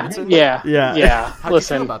 Pete Yeah. Davidson? Yeah. Yeah. Yeah. How'd you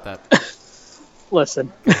feel about that?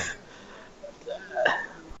 Listen.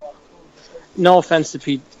 No offense to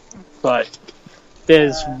Pete, but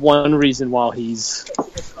there's one reason why he's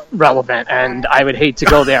relevant, and I would hate to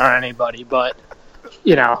go there on anybody, but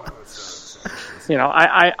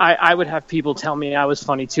I would have people tell me I was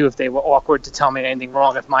funny too if they were awkward to tell me anything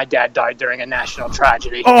wrong if my dad died during a national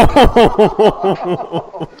tragedy.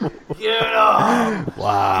 Oh. Get him!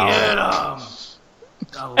 Wow. Get him!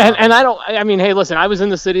 And I mean, hey, listen, I was in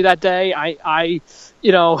the city that day. I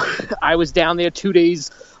was down there 2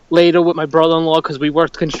 days later with my brother-in-law because we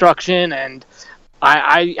worked construction, and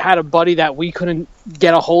I had a buddy that we couldn't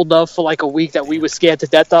get a hold of for like a week that we were scared to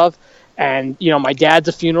death of. And, my dad's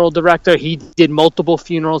a funeral director. He did multiple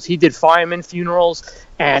funerals. He did fireman funerals.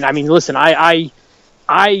 And, I mean, listen, I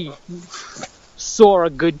saw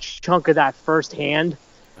a good chunk of that firsthand.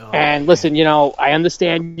 And listen, I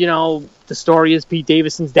understand, the story is Pete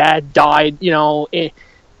Davidson's dad died, in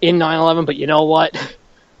 9/11. But you know what?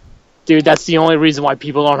 Dude, that's the only reason why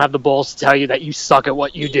people don't have the balls to tell you that you suck at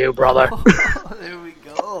what you do, brother. There we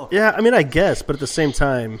go. Yeah, I mean, I guess, but at the same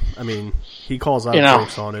time, I mean, he calls out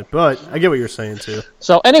jokes on it. But I get what you're saying, too.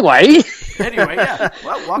 So, anyway, Yeah.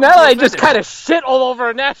 Well, now that I just kind of shit all over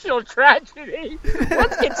a national tragedy,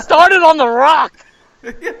 let's get started on The Rock.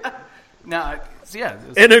 Now, yeah.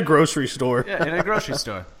 In a grocery store. Yeah, in a grocery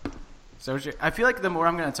store. So I feel like the more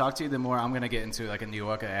I'm going to talk to you, the more I'm going to get into like a New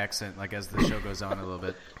Yorker accent, like as the show goes on a little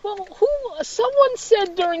bit. Well, someone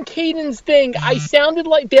said during Caden's thing, I sounded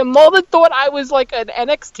like their mother thought I was like an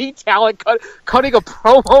NXT talent cutting a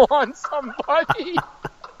promo on somebody.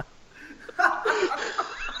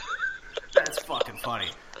 That's fucking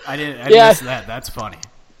funny. I didn't miss that. That's funny.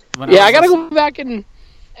 I gotta go back and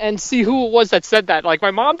see who it was that said that. Like,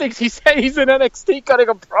 my mom thinks he said he's an NXT cutting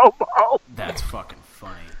a promo. That's fucking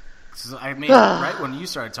funny. So, I mean, right when you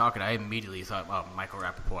started talking, I immediately thought, oh, Michael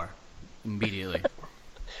Rappaport. Immediately.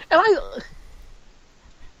 And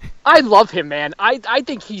I love him, man. I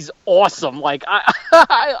think he's awesome. Like,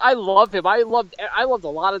 I love him. I loved a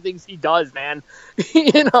lot of things he does, man.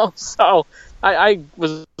 So I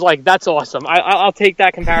was like, that's awesome. I'll take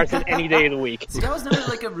that comparison any day of the week. See, I was never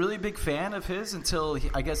like a really big fan of his until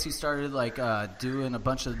I guess he started like doing a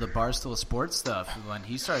bunch of the Barstool Sports stuff when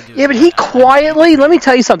he started doing. Yeah, but he quietly. Let me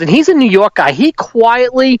tell you something. He's a New York guy. He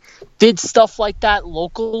quietly did stuff like that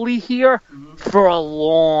locally here for a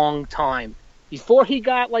long time before he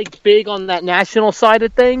got like big on that national side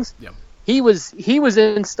of things. Yeah. He was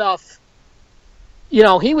in stuff.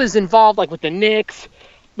 He was involved like with the Knicks.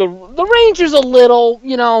 The Rangers a little,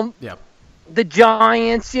 Yeah. The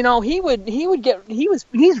Giants, he's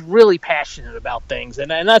really passionate about things, and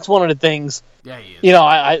that's one of the things. Yeah, he is.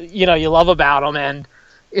 You love about him, and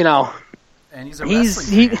And he's a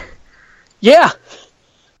wrestling fan. Yeah.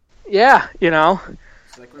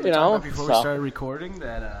 Like we were talking about before we so. started recording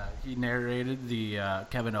that he narrated the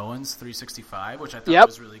Kevin Owens 365, which I thought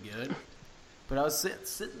was really good. But I was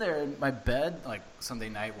sitting there in my bed, like, Sunday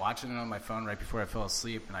night, watching it on my phone right before I fell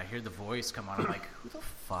asleep, and I hear the voice come on. I'm like, who the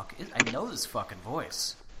fuck is... I know this fucking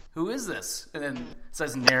voice. Who is this? And then it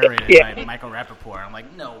says narrated by Michael Rappaport. I'm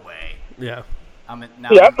like, no way. Yeah.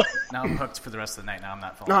 Now I'm hooked for the rest of the night. Now I'm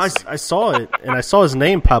not falling asleep. I saw it, and I saw his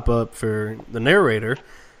name pop up for the narrator,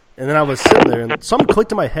 and then I was sitting there, and something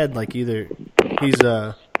clicked in my head, like either he's...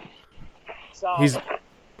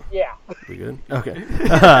 Yeah. We good? Okay.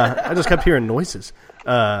 I just kept hearing noises.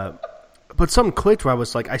 But something clicked where I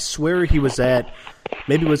was like, I swear he was at,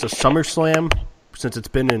 maybe it was a SummerSlam, since it's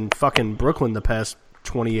been in fucking Brooklyn the past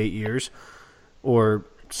 28 years, or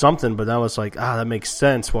something, but I was like, that makes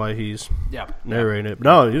sense why he's narrating it. But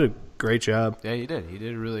no, he did a great job. Yeah, he did. He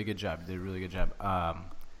did a really good job. I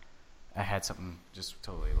had something just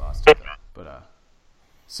totally lost. But,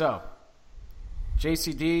 so,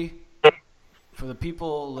 JCD... For the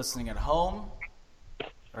people listening at home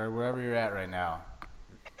or wherever you're at right now,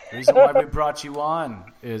 the reason why we brought you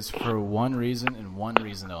on is for one reason and one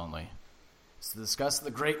reason only. It's to discuss the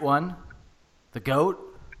great one, the GOAT.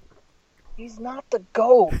 He's not the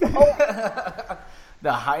GOAT.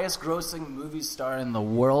 The highest grossing movie star in the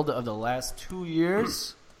world of the last 2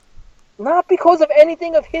 years. Not because of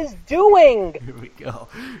anything of his doing.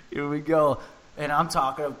 Here we go. And I'm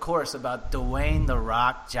talking, of course, about Dwayne "The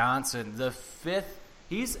Rock" Johnson, the fifth.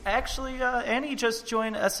 He's actually, and he just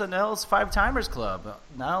joined SNL's Five Timers Club.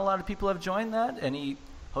 Not a lot of people have joined that, and he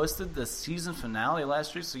hosted the season finale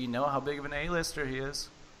last year, so you know how big of an A-lister he is.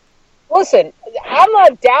 Listen, I'm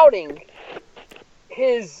not doubting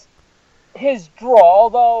his draw,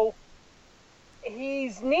 although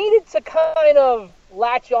he's needed to kind of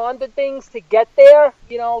latch on to things to get there.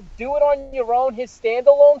 You know, do it on your own. His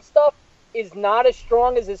standalone stuff is not as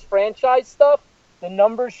strong as his franchise stuff. The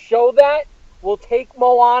numbers show that. We'll take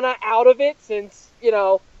Moana out of it since, you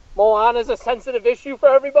know, Moana's a sensitive issue for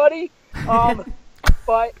everybody.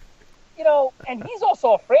 But, you know, and he's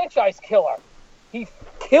also a franchise killer. He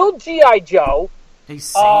killed G.I. Joe. He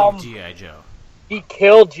saved G.I. Joe. He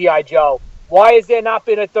killed G.I. Joe. Why has there not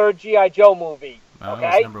been a third G.I. Joe movie? Well, it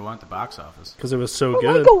was number one at the box office. Because it was so For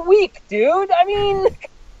good. like a week, dude. I mean...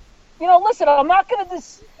 You know, listen, I'm not going to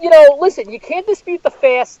listen, you can't dispute the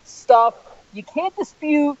fast stuff. You can't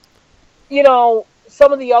dispute, you know,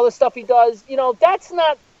 some of the other stuff he does. You know, that's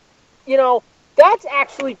not, you know, that's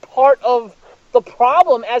actually part of the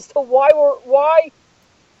problem as to why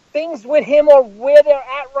things with him are where they're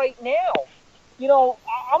at right now. You know,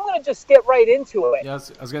 I'm going to just get right into it. Yeah,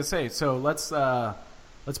 I was going to say, so let's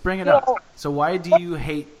bring it up. So why do you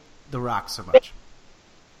hate The Rock so much?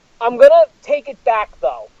 I'm going to take it back,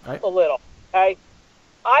 though, a little, okay?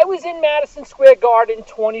 I was in Madison Square Garden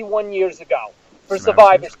 21 years ago for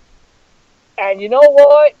Survivor. And you know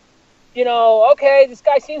what? You know, okay, this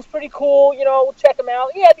guy seems pretty cool. You know, we'll check him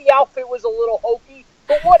out. Yeah, the outfit was a little hokey.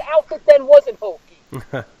 But what outfit then wasn't hokey?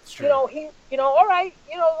 It's true. You know, all right,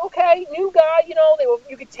 you know, okay, new guy. You know,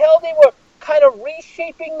 you could tell they were kind of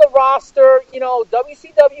reshaping the roster. You know,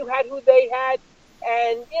 WCW had who they had.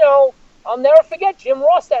 And, you know, I'll never forget Jim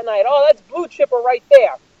Ross that night. Oh, that's Blue Chipper right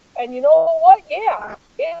there. And you know what? Yeah,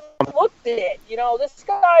 it looked at it. You know, this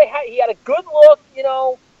guy, he had a good look, you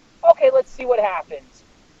know. Okay, let's see what happens.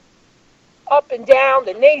 Up and down,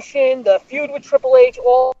 the nation, the feud with Triple H,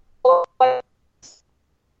 all.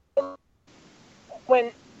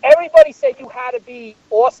 When everybody said you had to be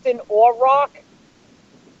Austin or Rock,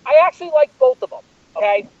 I actually like both of them,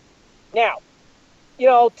 okay? Now, you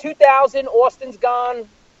know, 2000, Austin's gone.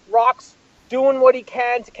 Rock's doing what he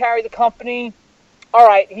can to carry the company. All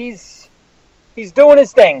right, he's doing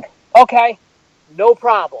his thing. Okay, no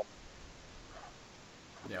problem.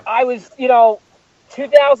 Yeah. I was, you know,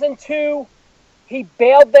 2002, he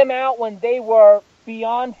bailed them out when they were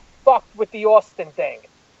beyond fucked with the Austin thing.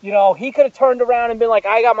 You know, he could have turned around and been like,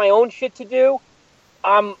 I got my own shit to do.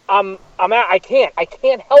 I'm out. I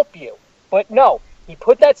can't help you. But no, he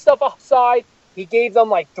put that stuff aside. He gave them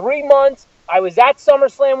like 3 months. I was at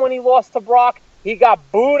SummerSlam when he lost to Brock. He got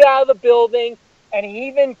booed out of the building, and he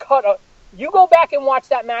even cut a... You go back and watch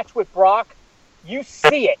that match with Brock, you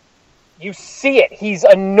see it. You see it. He's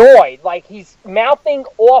annoyed. Like, he's mouthing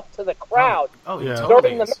off to the crowd. Oh yeah,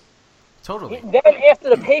 totally. Totally. Then after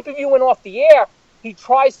the pay-per-view went off the air, he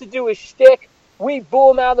tries to do his shtick. We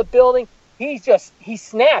boo him out of the building. He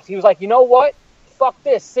snapped. He was like, you know what? Fuck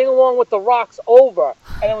this. Sing along with The Rock's over.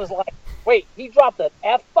 And it was like, wait, he dropped an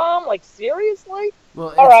F-bomb? Like, seriously?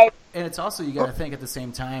 Well, all right. And it's also, you got to think at the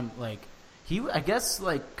same time, like, I guess,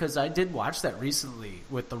 like, because I did watch that recently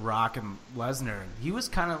with The Rock and Lesnar. He was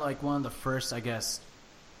kind of like one of the first, I guess,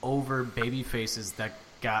 over baby faces that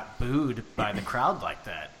got booed by the crowd like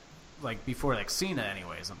that. like before like Cena,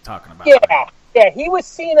 anyways. I'm talking about. Yeah, yeah, he was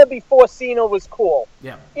Cena before Cena was cool.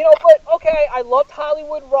 Yeah. You know, but okay, I loved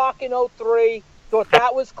Hollywood Rock in 03. Thought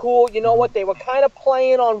that was cool. You know what? They were kind of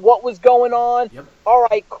playing on what was going on. Yep. All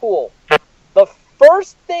right, cool. The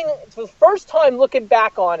first time looking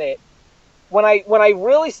back on it, when I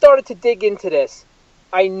really started to dig into this,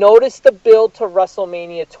 I noticed the build to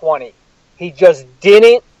WrestleMania 20. He just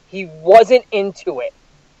didn't. He wasn't into it.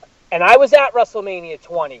 And I was at WrestleMania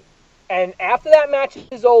 20. And after that match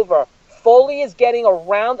is over, Foley is getting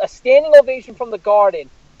a standing ovation from the Garden,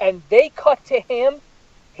 and they cut to him.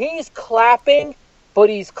 He's clapping, but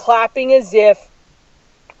he's clapping as if,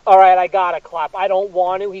 all right, I gotta clap. I don't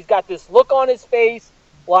want to. He's got this look on his face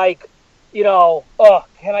like, you know,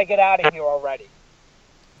 can I get out of here already?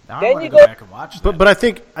 Now Then I want you to go go- back and watch that. But I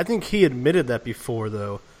think he admitted that before,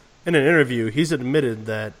 though. In an interview, he's admitted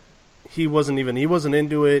that he wasn't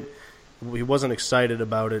into it. He wasn't excited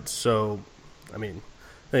about it. So, I mean,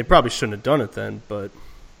 they probably shouldn't have done it then. But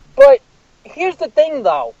here's the thing,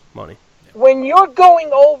 though. money. When you're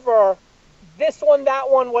going over this one, that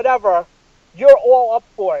one, whatever, you're all up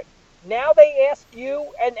for it. Now they ask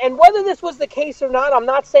you, and whether this was the case or not, I'm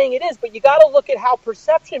not saying it is, but you got to look at how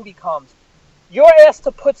perception becomes. You're asked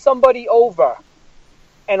to put somebody over,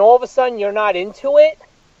 and all of a sudden you're not into it,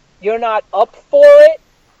 you're not up for it.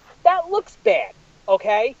 That looks bad,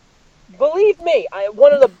 okay? Believe me,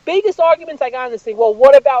 one of the biggest arguments I got in this thing, well,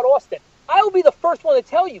 what about Austin? I will be the first one to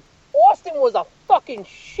tell you, Austin was a fucking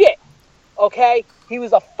shit, okay? He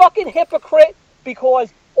was a fucking hypocrite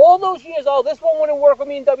because all those years, this one wouldn't work with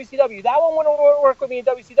me in WCW, that one wouldn't work with me in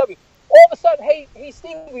WCW. All of a sudden, hey,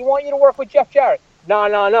 Steve, we want you to work with Jeff Jarrett.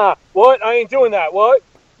 Nah. What? I ain't doing that. What?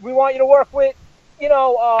 We want you to work with, who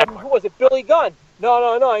was it, Billy Gunn? No,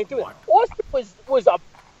 I ain't doing it. Austin was a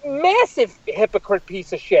massive hypocrite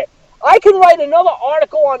piece of shit. I can write another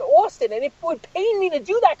article on Austin, and it would pain me to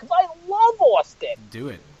do that because I love Austin. Do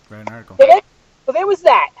it. Write an article. So there was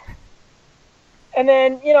that. And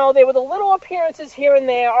then, there were the little appearances here and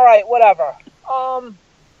there. All right, whatever.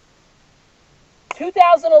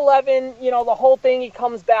 2011, the whole thing, he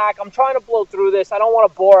comes back. I'm trying to blow through this. I don't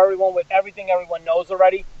want to bore everyone with everything everyone knows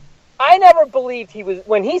already. I never believed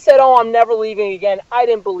when he said, I'm never leaving again, I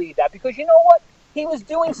didn't believe that. Because you know what? He was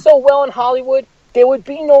doing so well in Hollywood, there would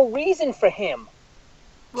be no reason for him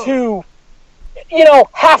to,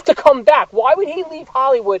 have to come back. Why would he leave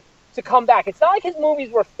Hollywood to come back? It's not like his movies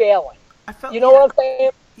were failing. What I'm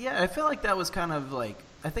saying? Yeah, I feel like that was kind of like,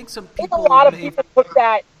 I think some I people... think a lot of people took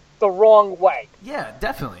that the wrong way. Yeah,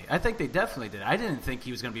 definitely. I think they definitely did. I didn't think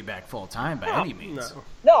he was going to be back full-time by any means.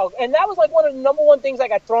 No, and that was like one of the number one things I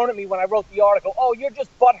got thrown at me when I wrote the article. Oh, you're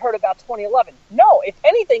just butthurt about 2011. No, if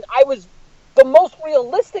anything, I was the most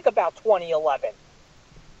realistic about 2011.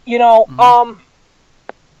 It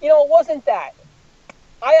wasn't that.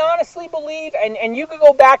 I honestly believe, and you could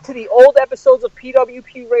go back to the old episodes of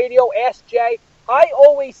PWP Radio, Ask Jay, I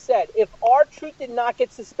always said, if R-Truth did not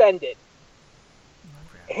get suspended,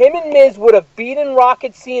 him and Miz would have beaten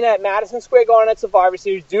Rocket Cena at Madison Square Garden at Survivor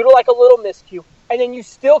Series due to like a little miscue, and then you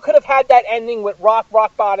still could have had that ending with Rock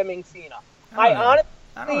bottoming Cena. I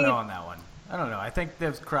don't know on that one. I don't know. I think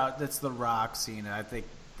that's the Rock Cena. I think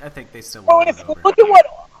they still Well, won if it you over.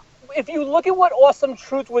 look at what Awesome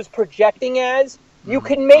Truth was projecting as, you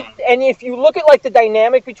can make, and if you look at like the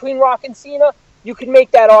dynamic between Rock and Cena, you can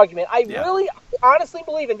make that argument. I really honestly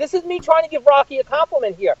believe, and this is me trying to give Rocky a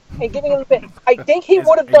compliment here and giving him I think he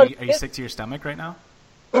would have done. Are you sick to your stomach right now?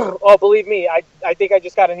 Oh, believe me, I think I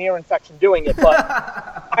just got an ear infection doing it. But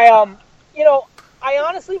I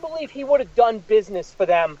honestly believe he would have done business for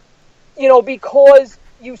them, because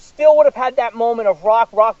you still would have had that moment of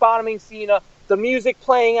Rock bottoming Cena, the music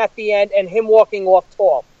playing at the end, and him walking off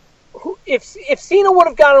tall. If Cena would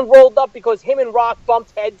have gotten rolled up because him and Rock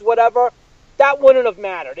bumped heads, whatever, that wouldn't have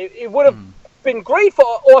mattered. It would have been great for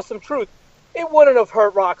Awesome Truth. It wouldn't have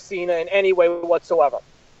hurt Rock Cena in any way whatsoever.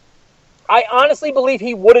 I honestly believe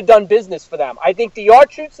he would have done business for them. I think the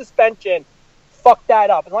R-Truth suspension fucked that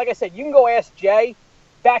up. And like I said, you can go ask Jay.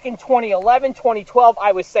 Back in 2011, 2012,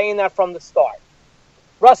 I was saying that from the start.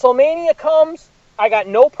 WrestleMania comes, I got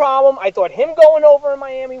no problem. I thought him going over in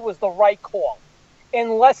Miami was the right call,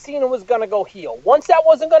 unless Cena was going to go heel. Once that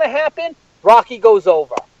wasn't going to happen, Rocky goes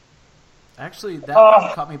over. Actually, that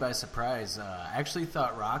one caught me by surprise. I actually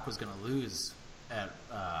thought Rock was going to lose at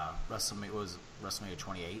WrestleMania. Was WrestleMania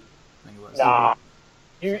 28? I think it was. Nah.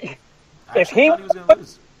 If he was going to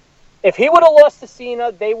lose. If he would have lost to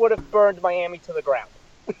Cena, they would have burned Miami to the ground.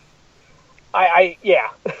 Yeah.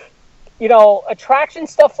 Attraction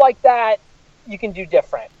stuff like that, you can do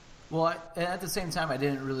different. Well, at the same time, I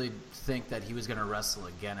didn't really think that he was going to wrestle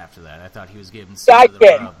again after that. I thought he was giving I Cena the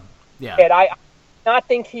did. rub. Yeah. And I did not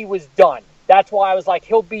think he was done. That's why I was like,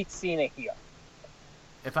 he'll beat Cena here.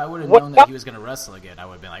 If I would have known that he was going to wrestle again, I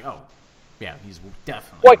would have been like, oh, yeah, he's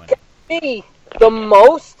definitely What winning. got me the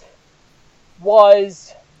most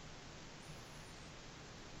was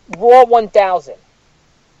Raw 1000.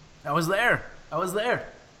 I was there.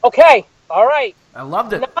 Okay, all right. I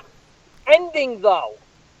loved it. Not ending, though.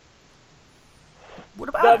 What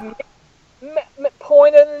about The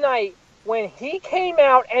point of the night, when he came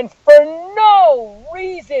out and for no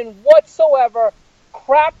reason whatsoever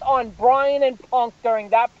crapped on Bryan and Punk during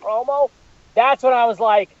that promo, that's when I was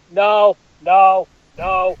like, no.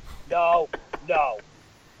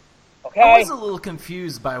 Okay? I was a little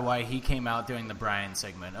confused by why he came out during the Bryan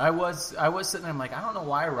segment. I was sitting there, I'm like, I don't know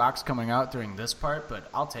why Rock's coming out during this part, but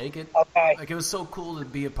I'll take it. Okay. Like, it was so cool to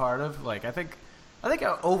be a part of. Like, I think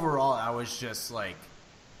overall I was just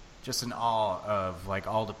in awe of, like,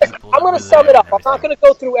 all the people. I'm going to sum it up. I'm not going to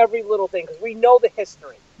go through every little thing because we know the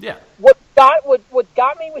history. Yeah. What got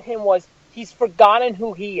me with him was he's forgotten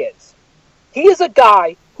who he is. He is a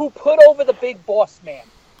guy who put over the big boss man,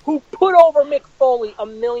 who put over Mick Foley a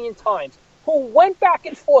million times, who went back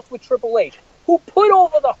and forth with Triple H, who put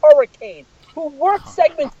over the Hurricane, who worked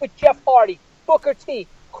segments with Jeff Hardy, Booker T,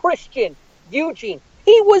 Christian, Eugene.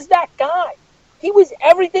 He was that guy. He was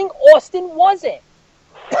everything Austin wasn't.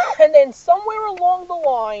 And then somewhere along the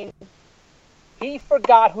line, he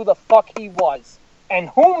forgot who the fuck he was and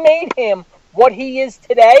who made him what he is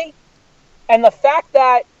today. And the fact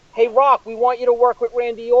that, hey, Rock, we want you to work with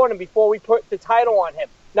Randy Orton before we put the title on him.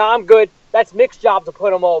 Nah, I'm good. That's Mick's job to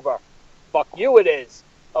put him over. Fuck you it is.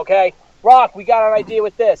 Okay? Rock, we got an idea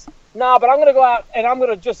with this. Nah, but I'm going to go out and I'm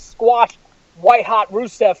going to just squash White Hot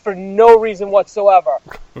Rusev for no reason whatsoever.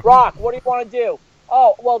 Rock, what do you want to do?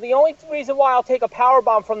 Oh, well, the only reason why I'll take a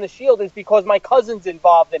powerbomb from the Shield is because my cousin's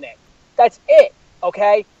involved in it. That's it,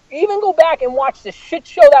 okay? Even go back and watch the shit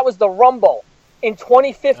show that was the Rumble in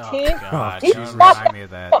 2015. Oh, God. He's Don't got remind me of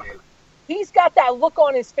that. He's got that look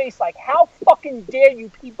on his face like, how fucking dare you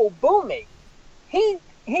people boo me? It's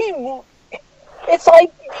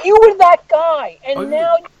like, you were that guy, and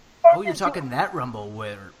now... you're talking that Rumble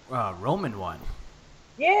where Roman won.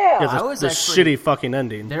 Yeah. The shitty fucking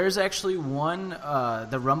ending. There's actually one,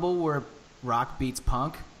 the Rumble where Rock beats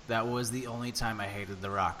Punk. That was the only time I hated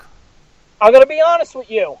The Rock. I'm going to be honest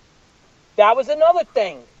with you. That was another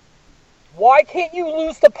thing. Why can't you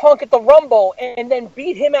lose to Punk at the Rumble and then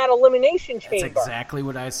beat him at Elimination Chamber? That's exactly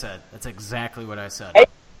what I said.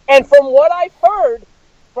 And from what I've heard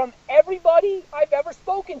from everybody I've ever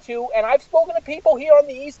spoken to, and I've spoken to people here on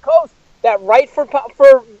the East Coast that write for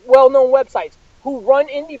well-known websites, who run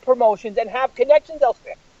indie promotions and have connections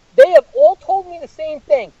elsewhere, they have all told me the same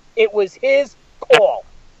thing. It was his call.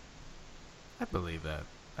 I believe that.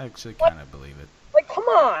 I actually kind of believe it. Like, come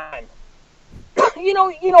on. You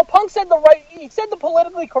know, Punk said he said the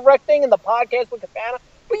politically correct thing in the podcast with Cabana,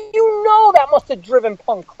 but you know that must have driven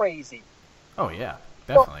Punk crazy. Oh yeah,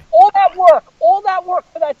 definitely. So all that work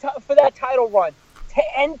for that title run, to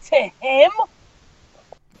end to him.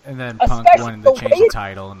 And then Punk wanted to change the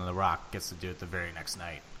title, and then The Rock gets to do it the very next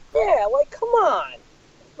night. Yeah, like, come on.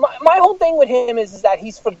 My whole thing with him is that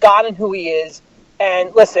he's forgotten who he is.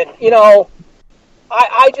 And listen, you know,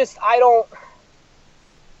 I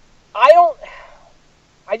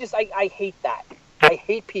hate that. I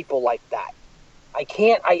hate people like that. I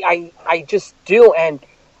can't. I just do. And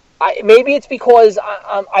maybe it's because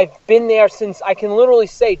I've been there since I can literally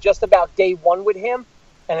say just about day one with him.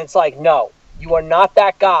 And it's like, no. You are not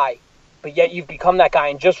that guy, but yet you've become that guy.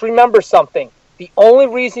 And just remember something. The only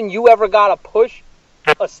reason you ever got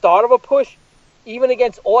a start of a push, even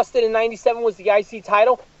against Austin in 97 was the IC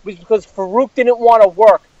title, was because Farouk didn't want to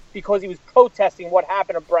work because he was protesting what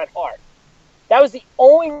happened to Bret Hart. That was the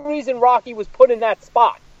only reason Rocky was put in that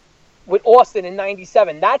spot with Austin in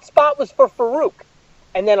 97. That spot was for Farouk.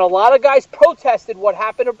 And then a lot of guys protested what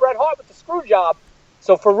happened to Bret Hart with the screw job,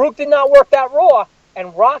 so Farouk did not work that Raw.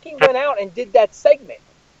 And Rocky went out and did that segment.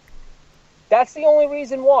 That's the only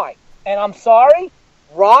reason why. And I'm sorry,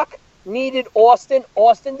 Rock needed Austin.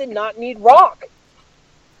 Austin did not need Rock.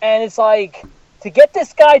 And it's like, to get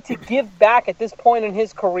this guy to give back at this point in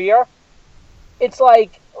his career, it's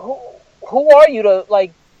like, who are you to,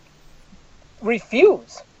 like,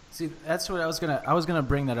 refuse? See, that's what I was gonna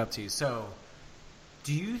bring that up to you. So,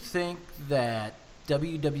 do you think that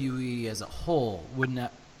WWE as a whole would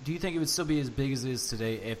not... Do you think it would still be as big as it is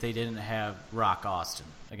today if they didn't have Rock Austin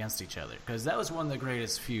against each other? Because that was one of the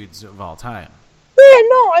greatest feuds of all time. Yeah,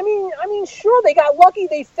 no, I mean, sure, they got lucky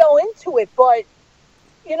they fell into it, but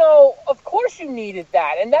of course you needed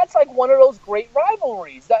that. And that's like one of those great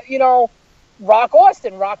rivalries that, Rock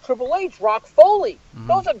Austin, Rock Triple H, Rock Foley. Mm-hmm.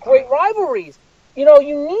 Those are great rivalries. You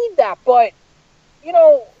need that, but,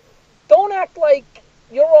 don't act like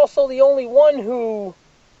you're also the only one who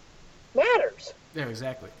matters. Yeah,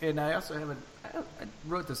 exactly. And I also I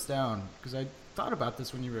wrote this down because I thought about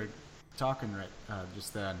this when you were talking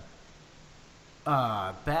just then.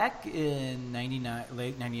 Back in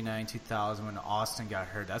late 99, 2000, when Austin got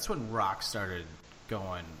hurt, that's when Rock started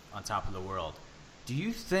going on top of the world. Do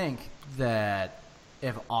you think that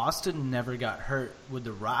if Austin never got hurt, would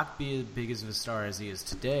The Rock be as big of a star as he is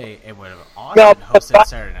today, and would have Austin hosted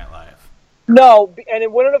Saturday Night Live? No, and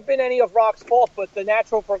it wouldn't have been any of Rock's fault, but the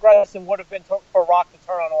natural progression would have been for Rock to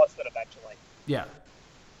turn on Austin eventually. Yeah.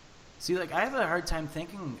 See, I have a hard time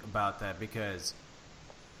thinking about that because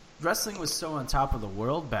wrestling was so on top of the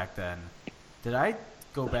world back then. Did I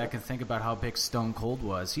go back and think about how big Stone Cold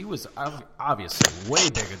was? He was obviously way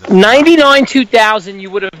bigger than 99, 2000, you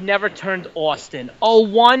would have never turned Austin.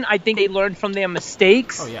 01, I think they learned from their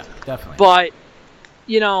mistakes. Oh, yeah, definitely. But,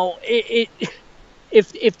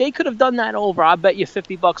 if they could have done that over, I bet you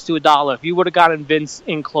 $50 to $1. If you would have gotten Vince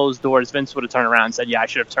in closed doors, Vince would have turned around and said, "Yeah, I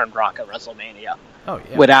should have turned Rock at WrestleMania." Oh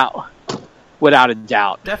yeah, without a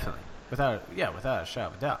doubt. Definitely, without a shadow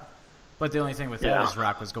of a doubt. But the only thing with that is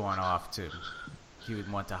Rock was going off to he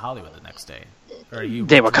went to Hollywood the next day, or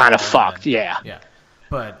they were kind of fucked. Yeah.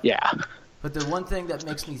 But the one thing that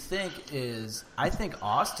makes me think is I think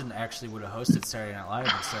Austin actually would have hosted Saturday Night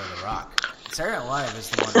Live instead of The Rock. Saturday Night Live is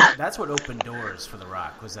the one that's what opened doors for The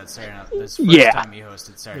Rock, was that Saturday Night this first time he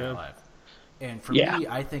hosted Saturday Night Live. And for me,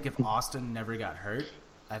 I think if Austin never got hurt,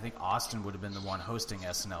 I think Austin would have been the one hosting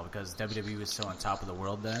SNL because WWE was so on top of the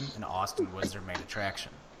world then, and Austin was their main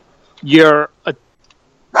attraction. You're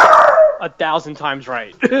 1,000 times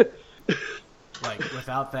right.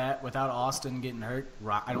 Without Austin getting hurt,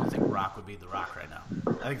 Rock, I don't think Rock would be The Rock right now.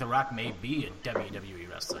 I think The Rock may be a WWE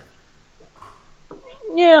wrestler.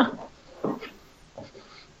 Yeah.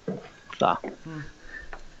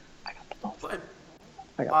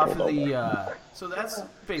 So that's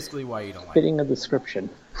basically why you don't like fitting a description.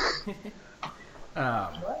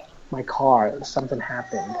 My car, something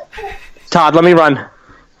happened. Todd, let me run.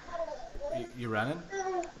 You running?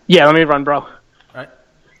 Yeah, let me run, bro.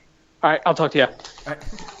 All right, I'll talk to you. All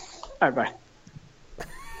right, bye.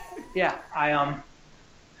 Yeah,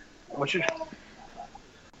 what's your...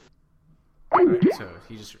 All right, so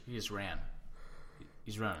he just ran.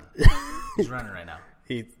 He's running. He's running right now.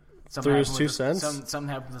 He threw his 2 cents? Something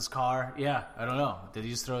happened with his car. Yeah, I don't know. Did he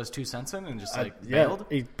just throw his 2 cents in and just bailed?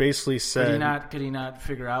 He basically said... Could he not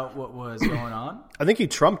figure out what was going on? I think he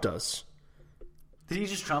trumped us. Did he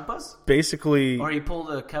just trump us? Basically... Or he pulled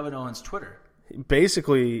a Kevin Owens Twitter.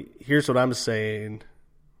 Basically, here's what I'm saying.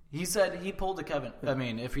 He said he pulled a Kevin... I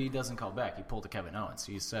mean, if he doesn't call back, he pulled a Kevin Owens.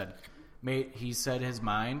 He said his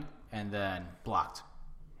mind and then blocked.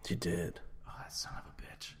 He did. Oh, that son of a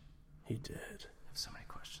bitch. He did. I have so many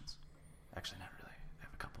questions. Actually, not really. I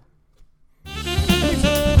have a couple.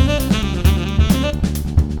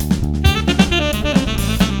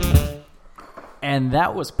 And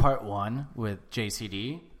that was part one with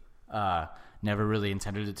JCD. Never really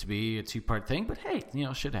intended it to be a 2-part thing, but hey,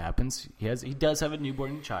 shit happens. He does have a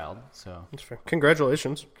newborn child, so that's fair.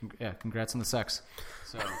 Congratulations. Congrats on the sex.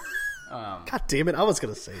 So, God damn it, I was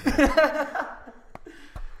gonna say that.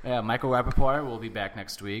 Yeah, Michael Rappaport will be back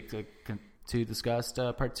next week to discuss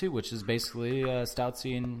part 2, which is basically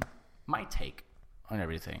Stoutsy and my take on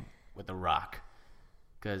everything with The Rock.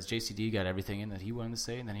 Because JCD got everything in that he wanted to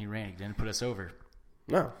say, and then he ran. He didn't put us over.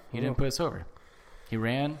 No. He didn't put us over. He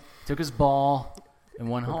ran, took his ball, and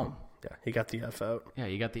went home. Yeah, he got the F out. Yeah,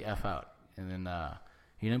 he got the F out. And then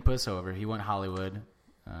he didn't put us over. He went Hollywood,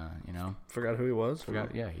 Forgot who he was? He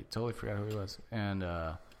totally forgot who he was. And,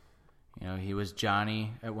 he was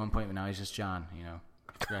Johnny at one point, but now he's just John,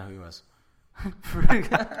 Forgot who he was.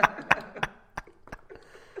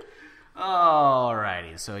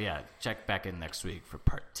 Alrighty, so check back in next week for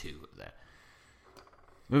part 2 of that.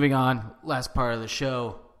 Moving on, last part of the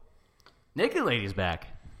show. Naked Lady's back.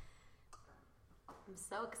 I'm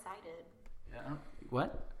so excited. Yeah.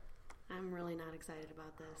 What? I'm really not excited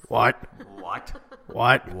about this. What?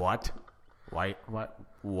 Why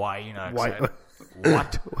are you not excited?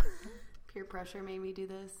 What? Peer pressure made me do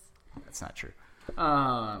this. That's not true.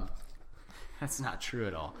 That's not true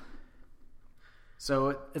at all.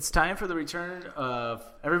 So it's time for the return of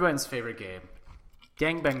everybody's favorite game,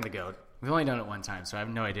 Gang Bang the Goat. We've only done it one time, so I have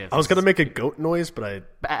no idea. I was gonna make a goat noise, but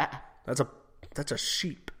that's a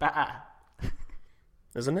sheep, bah.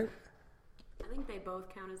 Isn't it? I think they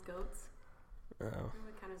both count as goats.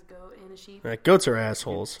 What kind of goat and a sheep? Goats are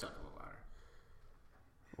assholes.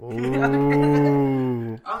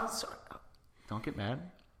 Ooh. Oh, sorry. Don't get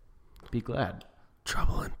mad. Be glad.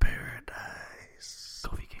 Trouble in paradise.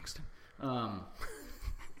 Kofi Kingston.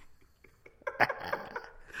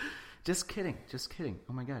 Just kidding.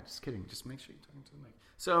 Oh my God, just kidding. Just make sure you're talking to the mic.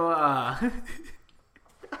 So,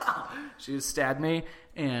 she just stabbed me,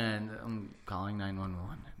 and I'm calling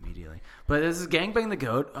 911 immediately. But this is Gangbang the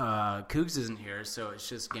Goat. Cougs isn't here, so it's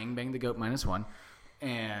just Gangbang the Goat -1.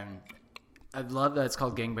 And I love that it's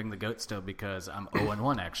called Gangbang the Goat still because I'm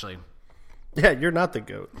 0-1 actually. Yeah, you're not the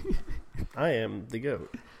goat. I am the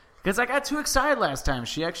goat. Because I got too excited last time.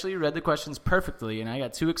 She actually read the questions perfectly, and I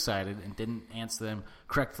got too excited and didn't answer them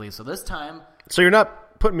correctly. So this time... So you're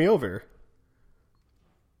not putting me over?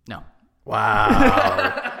 No.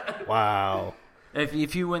 Wow. Wow.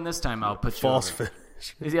 If you win this time, I'll put you False over.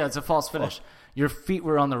 finish. Yeah, it's a false finish. Your feet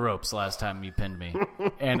were on the ropes last time you pinned me.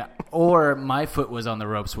 Or my foot was on the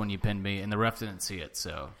ropes when you pinned me, and the ref didn't see it,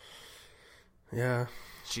 so... Yeah.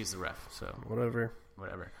 She's the ref, so... Whatever.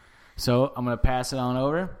 So, I'm going to pass it on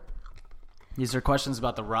over. These are questions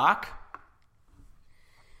about The Rock.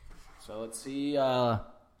 So, let's see... let's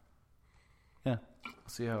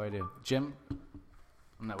see how I do. Jim,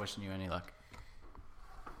 I'm not wishing you any luck.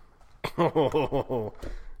 Oh,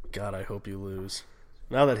 God, I hope you lose.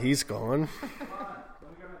 Now that he's gone.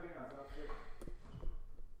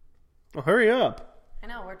 Oh, hurry up. I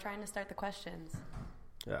know, we're trying to start the questions.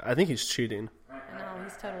 Yeah, I think he's cheating. I know,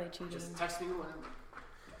 he's totally cheating. Just text me when...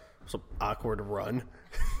 Some awkward run.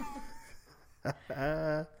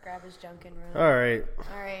 Grab his junk and run. All right.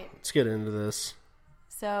 Let's get into this.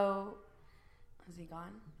 So, is he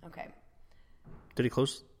gone? Okay. Did he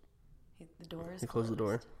close? The door is He closed the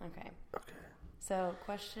door. Okay. Okay. So,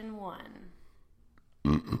 question 1.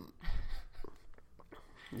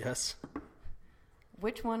 Yes.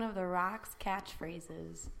 Which one of The Rock's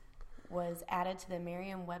catchphrases was added to the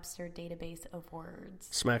Merriam-Webster database of words?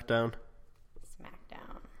 SmackDown.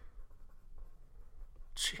 SmackDown.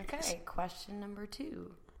 Jeez. Okay, question number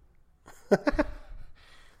 2.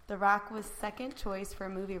 The Rock was second choice for a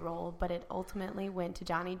movie role, but it ultimately went to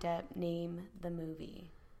Johnny Depp. Name the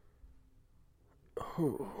movie.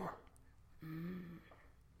 Ooh.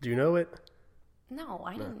 Do you know it? No,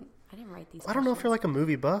 I didn't write these. I don't know if you're like a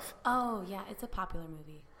movie buff. Oh yeah, it's a popular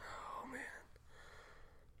movie. Oh man,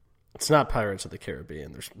 it's not Pirates of the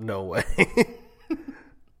Caribbean. There's no way.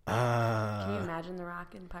 Can you imagine The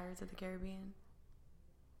Rock in Pirates of the Caribbean?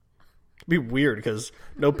 It'd be weird because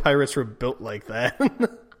no pirates were built like that.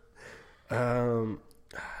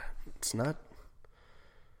 It's not.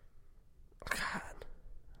 God,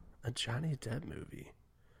 a Johnny Depp movie.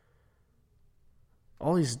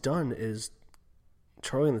 All he's done is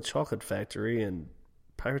Charlie and the Chocolate Factory and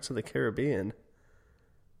Pirates of the Caribbean.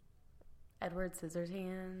 Edward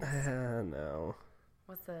Scissorhands. No.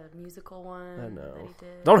 What's the musical one I know. that he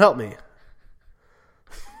did? Don't help me.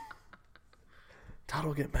 Todd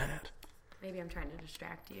will get mad. Maybe I'm trying to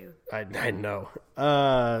distract you. I know.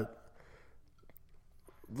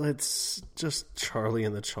 Let's just Charlie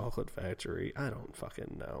and the Chocolate Factory. I don't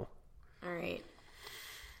fucking know. All right.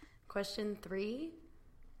 Question 3.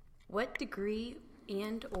 What degree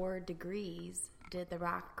and or degrees did The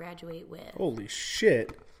Rock graduate with? Holy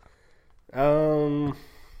shit.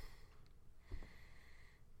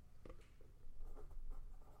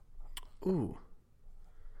 Ooh.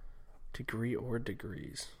 Degree or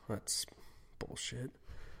degrees. That's bullshit.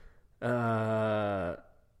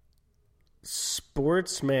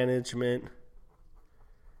 Sports management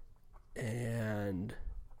and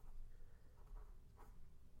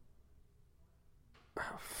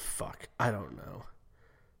fuck. I don't know.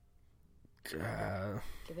 Give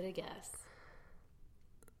it a guess.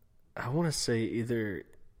 I want to say either.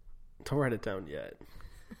 Don't write it down yet.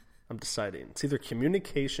 I'm deciding. It's either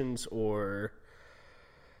communications or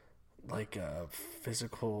like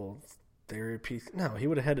physical therapy. No, he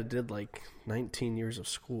would have had to did like 19 years of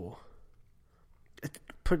school.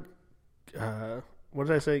 What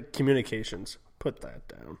did I say? Communications. Put that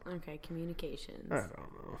down. Okay, communications. I don't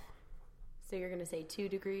know. So you're going to say 2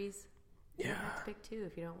 degrees? Yeah. You don't have to pick 2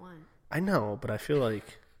 if you don't want. I know, but I feel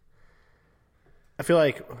like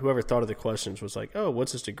whoever thought of the questions was like, oh,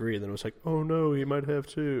 what's his degree? And then it was like, oh no, he might have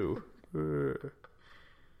 2.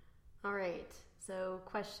 All right. So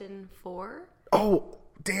question 4. Oh,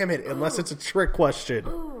 damn it. Unless it's a trick question.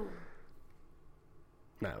 Ooh.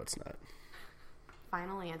 No, it's not.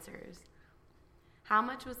 Final answers. How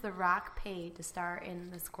much was The Rock paid to star in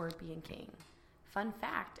The Scorpion King? Fun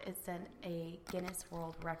fact, it set a Guinness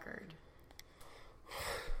World Record.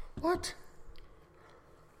 What?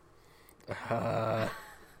 Does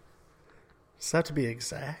that have to be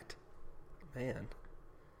exact? Man.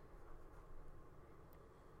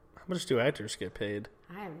 How much do actors get paid?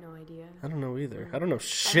 I have no idea. I don't know either. I don't know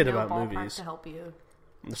shit I have about no ballpark movies. to help you.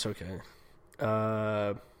 It's okay.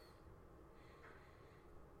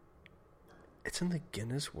 It's in the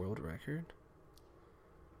Guinness World Record?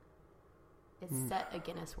 It's set a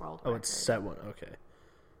Guinness World Record. Oh, it's set one. Okay.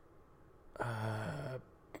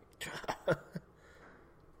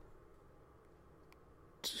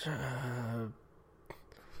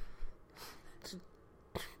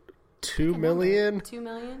 2 million? 2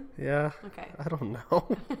 million? Yeah. Okay. I don't know.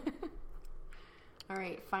 All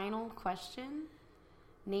right, final question.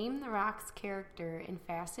 Name The Rock's character in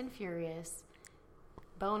Fast and Furious.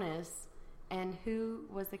 Bonus. And who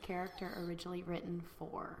was the character originally written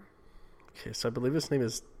for? Okay, so I believe his name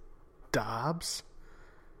is Dobbs.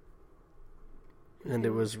 And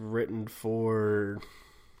it was written for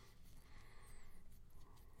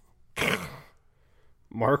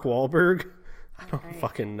Mark Wahlberg? I don't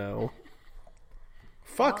fucking know.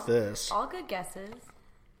 Fuck this. All good guesses.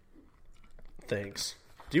 Thanks.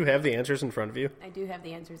 Do you have the answers in front of you? I do have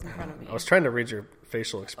the answers in front of me. I was trying to read your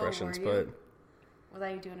facial expressions, were but you? Was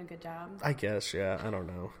I doing a good job? I guess, yeah. I don't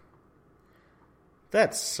know.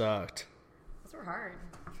 That sucked. Those were hard.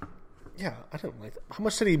 Yeah, I didn't like that. How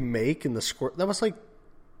much did he make in the score? That was like,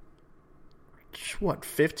 what,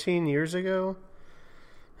 15 years ago?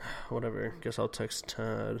 Whatever. Guess I'll text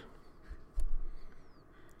Todd.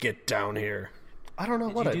 Get down here. I don't know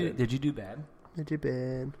what I did. Did you do bad? I did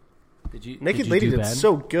bad. Naked Naked Lady did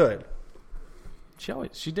so good.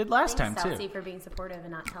 She did last Thanks, time, Saucy, too. for being supportive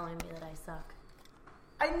and not telling me that I suck.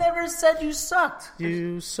 I never said you sucked.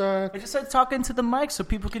 You suck. I just said talk into the mic so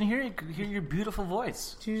people can hear your beautiful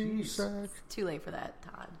voice. You suck. It's too late for that,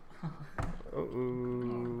 Todd. I'll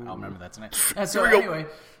remember that tonight. So anyway.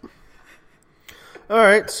 All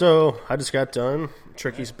right, so I just got done.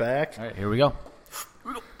 Tricky's back. All right, here we go.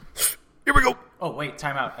 Here we go. Oh, wait,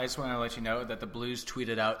 time out. I just want to let you know that the Blues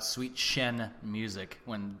tweeted out Sweet Shen music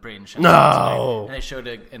when Braden Shen No. and they showed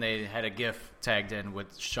and they had a GIF tagged in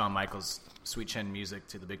with Shawn Michaels' Sweet Shen music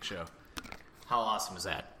to the Big Show. How awesome is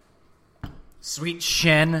that? Sweet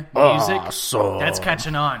Shen music? Awesome. That's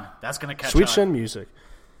catching on. That's going to catch on. Sweet Shen music.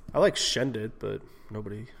 I like Shended, but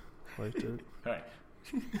nobody liked it. All right.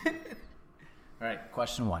 All right,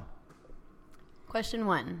 question 1. Question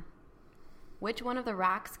 1. Which one of The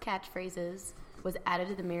Rock's catchphrases was added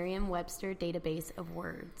to the Merriam-Webster database of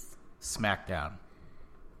words? SmackDown.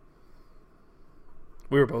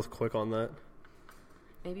 We were both quick on that.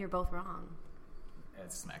 Maybe you're both wrong.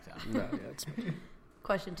 It's SmackDown. No, yeah, it's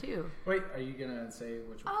Question 2. Wait, are you going to say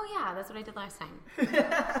which one? Oh, yeah, that's what I did last time.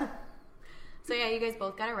 So, yeah, you guys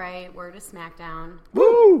both got it right. Word is SmackDown.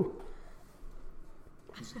 Woo!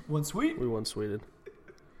 One sweet? We won Sweden.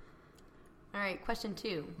 All right, question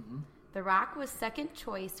 2. The Rock was second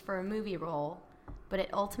choice for a movie role, but it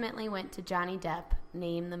ultimately went to Johnny Depp.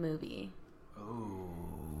 Name the movie.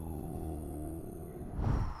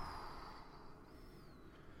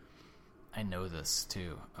 I know this,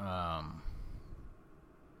 too.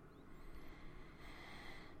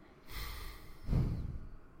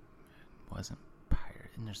 Wasn't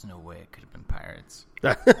Pirate. And there's no way it could have been Pirates.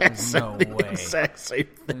 There's no way. Exact same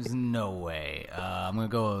thing. There's no way. I'm going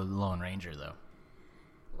to go Lone Ranger, though.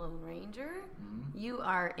 Lone Ranger? You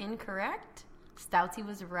are incorrect. Stoutsy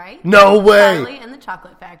was right. No way. Charlie and the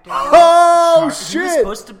Chocolate Factory. Oh, He was shit.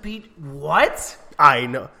 supposed to beat what? I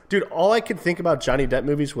know. Dude, all I could think about Johnny Depp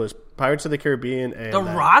movies was Pirates of the Caribbean and... The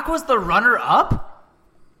Rock was the runner-up?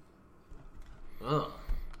 Ugh.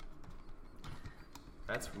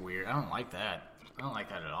 That's weird. I don't like that. I don't like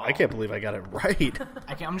that at all. I can't believe I got it right.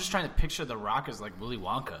 I'm just trying to picture The Rock as like Willy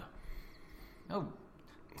Wonka. Oh,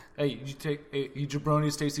 hey, you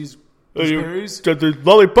jabronis taste these berries? The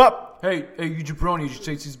lollipop. Hey, you jabroni, you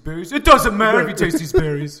taste these berries? It doesn't matter if you taste these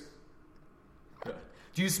berries.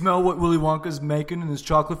 Do you smell what Willy Wonka's making in his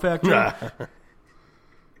chocolate factory?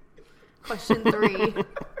 Question 3.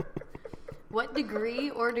 What degree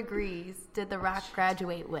or degrees did The Rock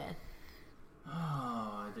graduate with?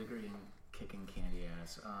 Oh, a degree in kicking candy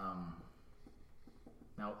ass.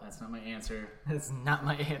 No, that's not my answer. That's not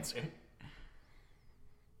my answer.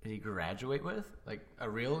 Did he graduate with? Like, a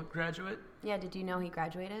real graduate? Yeah, did you know he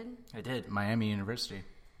graduated? I did. Miami University.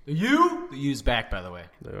 The U? The U's back, by the way.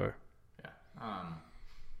 They are. Yeah.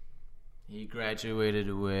 He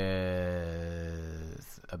graduated with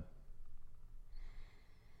a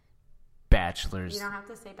bachelor's. You don't have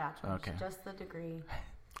to say bachelor's. Okay. Just the degree.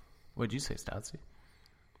 What'd you say, Stoutsy?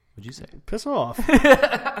 What'd you say? Piss off.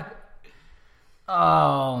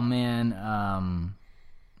 Oh, man.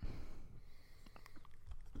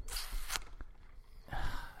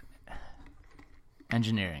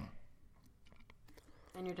 Engineering.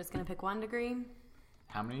 And you're just going to pick one degree?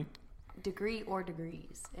 How many? Degree or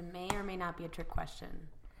degrees. It may or may not be a trick question.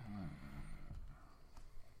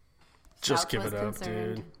 Just Stout give was it up,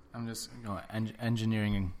 concerned. dude. I'm just going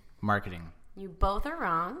engineering and marketing. You both are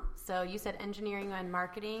wrong. So you said engineering and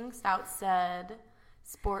marketing. Stout said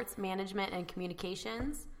sports management and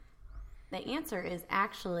communications. The answer is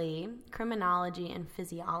actually criminology and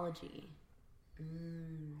physiology.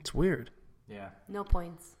 It's weird. Yeah. No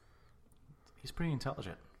points. He's pretty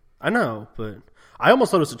intelligent. I know, but I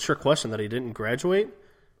almost thought it was a trick question that he didn't graduate.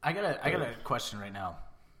 I got a question right now.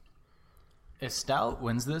 If Stout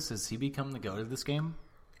wins this, does he become the GOAT of this game?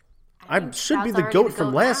 I think should be Stout's the already GOAT the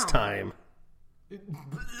from GOAT last now. time.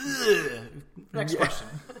 Next question.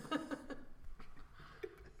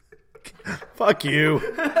 Fuck you.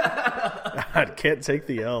 God, can't take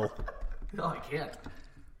the L. No, I can't.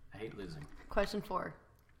 I hate losing. Question 4.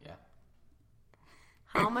 Yeah.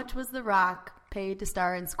 How much was The Rock paid to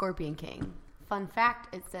star in Scorpion King? Fun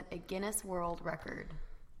fact, it set a Guinness World Record.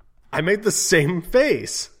 I made the same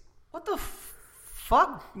face. What the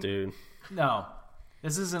fuck? Dude. No.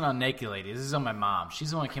 This isn't on Naked Lady. This is on my mom.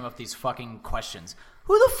 She's the one who came up with these fucking questions.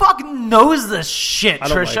 Who the fuck knows this shit,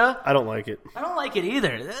 Trisha? I don't like it. I don't like it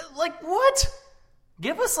either. Like, what?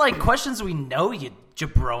 Give us, like, questions we know, you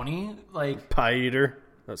jabroni. Like, Pie eater.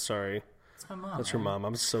 Oh, sorry. that's my mom. That's your mom.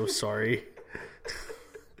 I'm so sorry.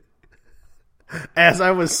 As I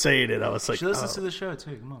was saying it, I was like, She listens to the show,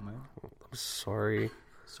 too. Come on, man. I'm sorry.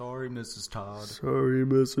 Sorry, Mrs. Todd. Sorry,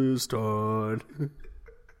 Mrs. Todd.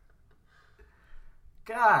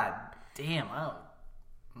 God damn.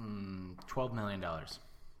 $12 million.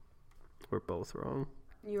 We're both wrong.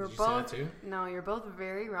 You were Did you say both that too? No, you're both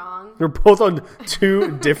very wrong. We're both on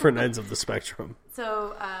two different ends of the spectrum.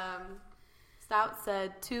 So, Stout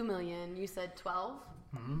said 2 million. You said 12.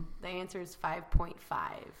 Mm-hmm. The answer is 5.5.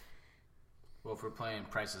 Well, if we're playing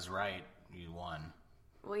Price is Right, you won.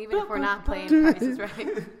 Well, even if we're not playing Price is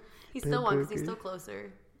Right, he still won because he's still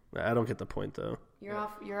closer. I don't get the point, though. You're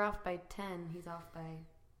off. You're off by 10. He's off by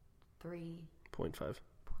 3.5. 0.5.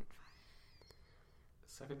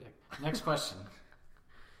 Suck a dick. Next question.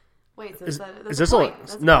 Wait, so Is that's this a a- point.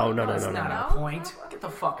 That's a no, point. no, no, That's no, not no. a point. Get the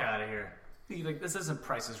fuck out of here. You think this isn't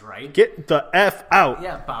Price is Right? Get the F out.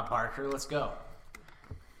 Yeah, Bob Barker, let's go.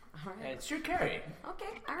 All right. It's your carry.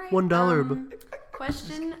 Okay, all right. $1.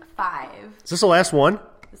 Question 5. Is this the last one?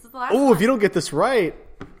 This is the last Oh, one. if you don't get this right.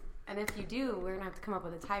 And if you do, we're going to have to come up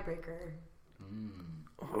with a tiebreaker.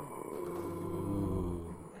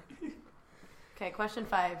 Okay, question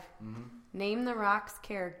 5. Name The Rock's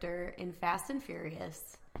character in Fast and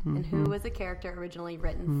Furious, and who was the character originally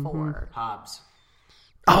written for? Hobbs.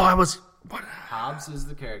 Oh, I was... What? Hobbs is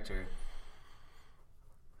the character.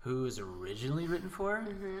 Who is originally written for?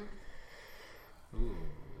 Mm-hmm. Ooh,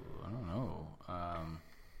 I don't know.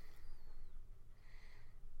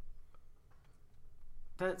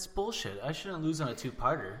 That's bullshit. I shouldn't lose on a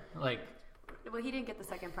two-parter. Like, Well, he didn't get the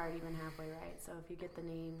second part even halfway right, so if you get the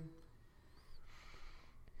name...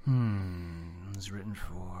 it was written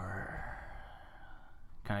for...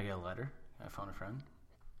 Can I get a letter? Can I phone a friend?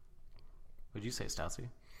 Would you say Stoutsy?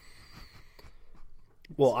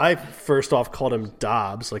 Well, I first off called him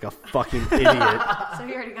Dobbs like a fucking idiot. So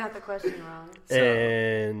he already got the question wrong.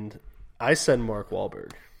 And I said Mark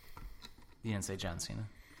Wahlberg. You didn't say John Cena?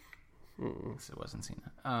 Because it wasn't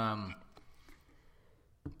Cena. I'm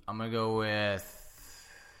going to go with...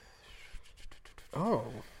 Oh.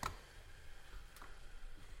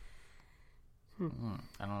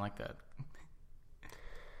 I don't like that.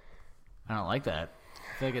 I don't like that.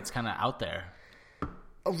 I feel like it's kind of out there.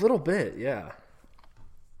 A little bit, yeah.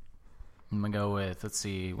 I'm going to go with, let's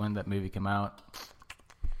see, when did that movie come out?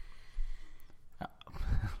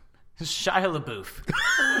 Shia LaBeouf.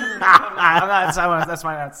 That's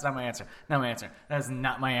not my answer. Not my answer. That's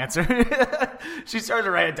not my answer. She started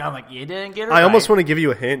to write it down like, you didn't get it I right. almost want to give you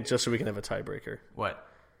a hint just so we can have a tiebreaker. What?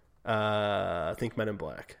 I think Men in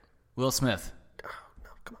Black. Will Smith. Oh, no,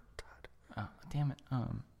 come on, Todd. Oh, damn it.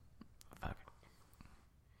 Fuck.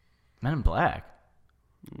 Men in Black.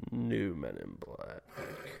 New Men in Black.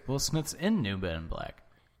 Will Smith's in New Men in Black.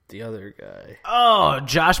 The other guy. Oh,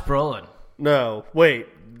 Josh Brolin. No, wait.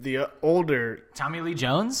 The older... Tommy Lee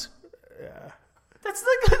Jones? Yeah. That's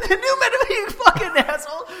the new Men in Black, you fucking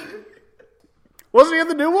asshole. Wasn't he in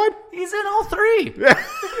the new one? He's in all three.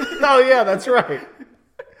 Oh, yeah, that's right.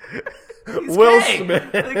 He's Will gay.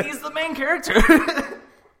 Smith. Like, he's the main character.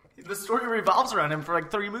 The story revolves around him for like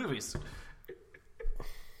 3 movies.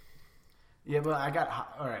 Yeah, but I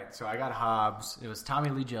got... All right, so I got Hobbs. It was Tommy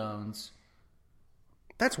Lee Jones.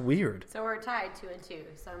 That's weird. So we're tied 2-2.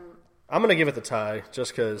 So I'm gonna give it the tie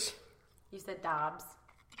just because. You said Dobbs.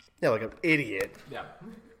 Yeah, like an idiot. Yeah.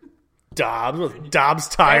 Dobbs with Dobbs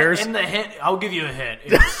tires. And the hint, I'll give you a hint.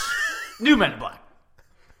 It's New Men in Black.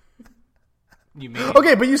 You mean?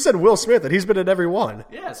 Okay, but you said Will Smith, and he's been in every one.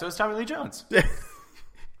 Yeah, so is Tommy Lee Jones.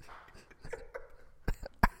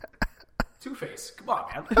 Two-Face. Come on,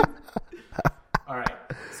 man. All right.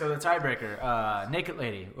 So the tiebreaker. Naked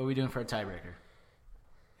Lady. What are we doing for a tiebreaker?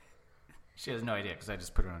 She has no idea because I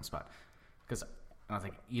just put her on the spot. Because I don't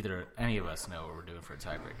think any of us know what we're doing for a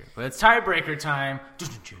tiebreaker. But it's tiebreaker time.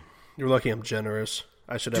 You're lucky I'm generous.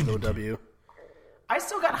 I should have no W. I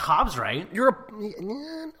still got Hobbs right. You're a...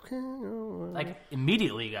 Like,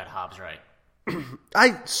 immediately got Hobbs right.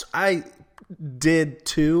 I did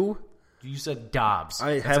too. You said Dobbs.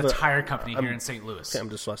 It's a tire company here in St. Louis. I'm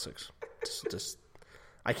dyslexic. Just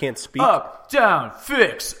I can't speak. Up, down,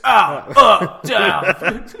 fix, out, up,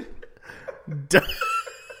 down.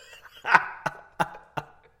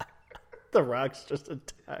 The Rock's just a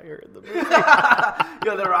tire in the movie.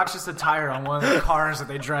 Yeah, The Rock's just a tire on one of the cars that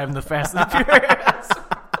they drive in the Fast and the Furious.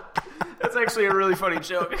 That's actually a really funny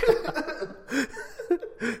joke.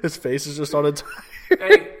 His face is just on a tire.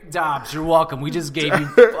 Hey, Dobbs, you're welcome. We just gave you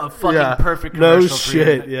a fucking perfect commercial. No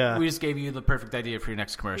shit, yeah. We just gave you the perfect idea for your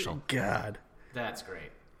next commercial. God. That's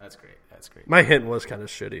great. That's great. That's great. My hint was kind of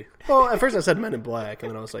shitty. Well, at first I said Men in Black, and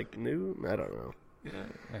then I was like, new? I don't know. Yeah.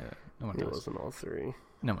 No one It knows. wasn't all three.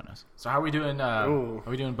 No one knows. So how are we doing? Are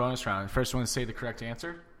we doing bonus round? First one to say the correct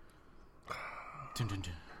answer. Dun, dun,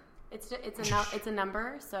 dun. It's a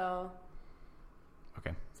number, so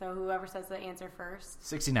Okay. so whoever says the answer first.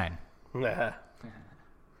 69. Nah.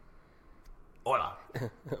 Hola.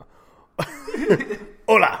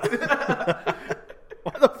 Hola.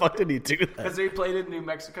 Why the fuck did he do that? Because they played in New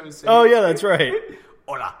Mexico City. Oh, yeah, that's right.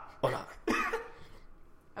 Hola. Hola.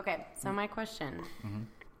 Okay, so my question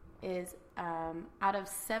is, out of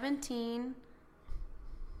 17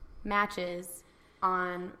 matches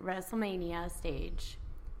on WrestleMania stage,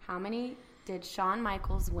 how many did Shawn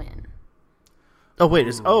Michaels win? Oh, wait.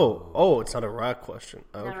 It's not a Rock question.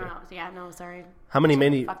 Oh, okay. No. Yeah, no, sorry. How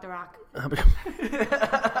many? Fuck the Rock. All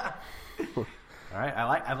right.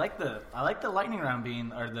 I like the lightning round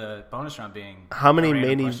being, or the bonus round being. How many a random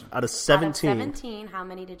Mania question. out of 17? Out of 17, how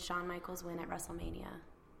many did Shawn Michaels win at WrestleMania?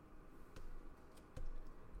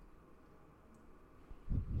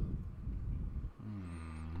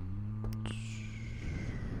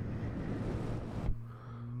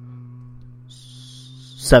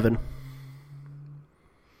 Seven.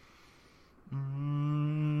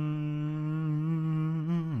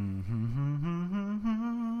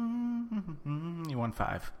 You won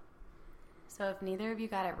 5. So if neither of you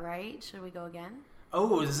got it right, should we go again?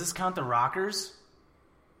 Oh, does this count the Rockers?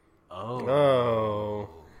 Oh.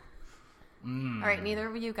 All right, neither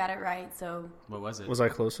of you got it right, so What was it? Was I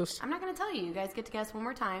closest? I'm not going to tell you. You guys get to guess one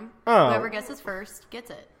more time. Oh. Whoever guesses first gets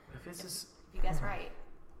it. If this is If you guess right.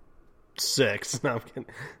 6. No, I'm kidding.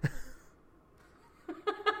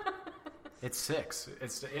 It's 6.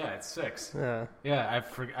 It's 6. Yeah. Yeah,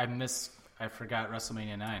 I forgot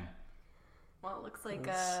WrestleMania 9. Well, it looks like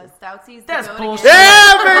Stoutsy's That's the goat bullshit. again.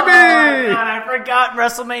 Yeah, Oh baby! God, I forgot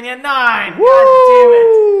WrestleMania 9.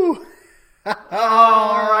 Woo! God damn it.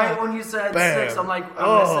 Oh, right when you said Bam. 6, I'm like,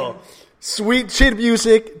 Oh, sweet chin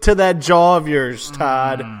music to that jaw of yours,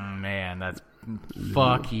 Todd. man, that's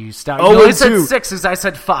fuck you. Stop. Oh, You only and said 2. 6 as I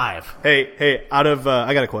said 5. Hey, out of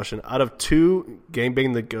I got a question. Out of 2 Gang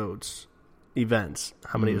Bang the Goats events,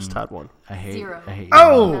 how many has Todd won? I hate 0. you.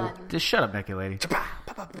 Oh! None. Just shut up, Becky lady.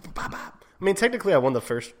 I mean, technically, I won the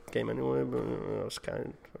first game anyway, but I was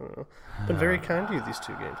kind. I don't know. Been very kind to you these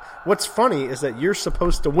 2 games. What's funny is that you're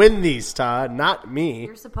supposed to win these, Todd, not me.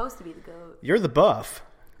 You're supposed to be the goat. You're the buff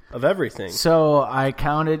of everything. So I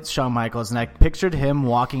counted Shawn Michaels, and I pictured him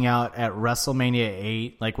walking out at WrestleMania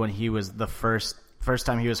 8, like when he was the first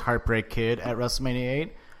time he was Heartbreak Kid at WrestleMania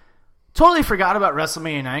 8. Totally forgot about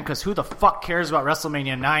WrestleMania 9, because who the fuck cares about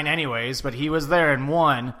WrestleMania 9 anyways, but he was there and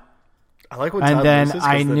won. I like what And Todd then loses, 'cause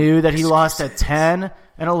I the knew that he lost at excuses. 10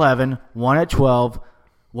 and 11, won at 12,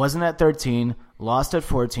 wasn't at 13, lost at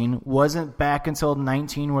 14, wasn't back until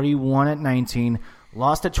 19 where he won at 19,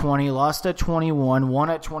 lost at 20, lost at 21, won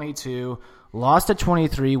at 22, lost at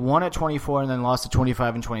 23, won at 24, and then lost at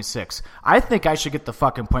 25 and 26. I think I should get the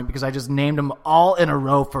fucking point because I just named them all in a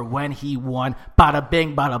row for when he won. Bada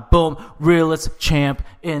bing, bada boom, realest champ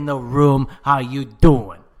in the room. How you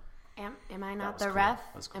doing? Am I not the ref?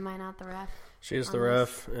 Am I not the ref? She is on the this?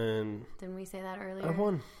 ref, and Didn't we say that earlier? I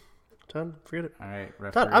won. Todd, forget it. All right,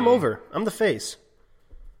 referee. Todd, I'm over. I'm the face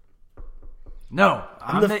No,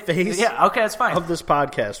 I'm the face Yeah, okay, that's fine. of this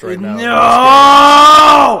podcast right now.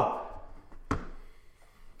 No!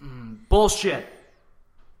 Bullshit.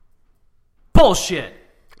 Bullshit.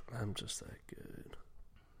 I'm just that good.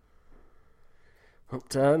 Well,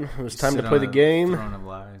 Todd, it was time to play the game. Throne of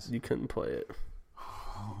lies. You couldn't play it.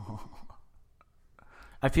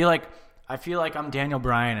 I feel like I'm Daniel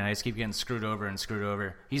Bryan and I just keep getting screwed over.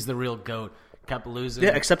 He's the real GOAT. Kept losing.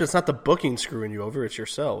 Yeah, except it's not the booking screwing you over, it's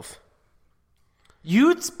yourself.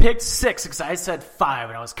 You picked 6 because I said 5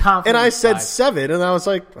 and I was confident. And I said 5. 7 and I was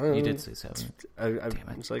like... You did say 7. I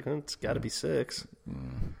was like, it's got to be 6.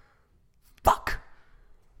 Fuck.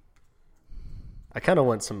 I kind of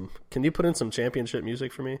want some... Can you put in some championship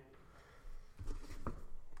music for me?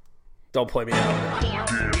 Don't play me out.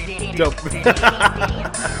 Don't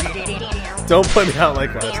play me out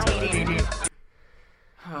like last time.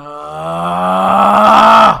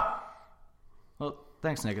 Well,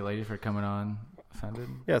 thanks, Naked Lady, for coming on Offended.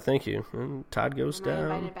 Yeah, thank you. And Todd goes Am I down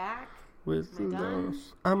invited back? with the Am I done?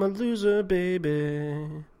 loss. I'm a loser,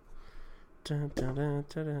 baby. Dun, dun, dun,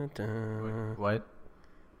 dun, dun. What?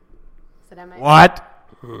 Said, am I What?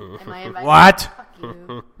 Am I invited What? back? Fuck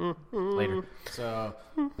you. Later. So.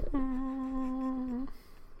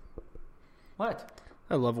 What?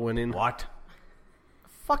 I love winning. What? I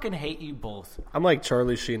fucking hate you both. I'm like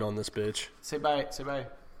Charlie Sheen on this bitch. Say bye. Say bye.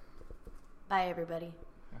 Bye, everybody.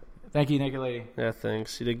 Thank you, Naked Lady. Yeah,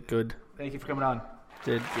 thanks. You did good. Thank you for coming on.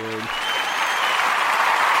 Did good. Again,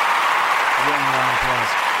 round of applause.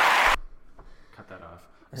 Cut that off.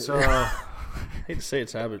 So, hate to say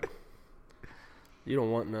it's habit. You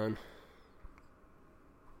don't want none.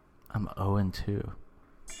 I'm 0-2. You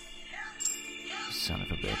son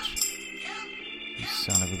of a bitch. You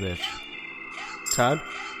son of a bitch. Todd?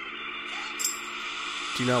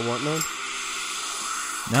 Do you not want none?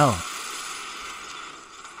 No.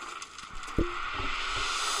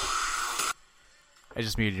 I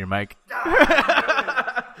just muted your mic.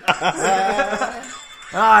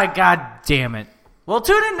 Ah, God damn it. Well,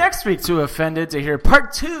 tune in next week to Offended to hear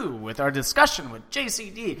part 2 with our discussion with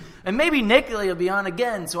JCD. And maybe Naked Lady will be on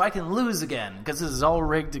again so I can lose again because this is all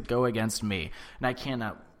rigged to go against me. And I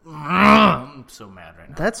cannot... I'm so mad right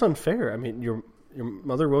now. That's unfair. I mean, your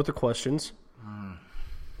mother wrote the questions.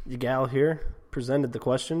 Your gal here presented the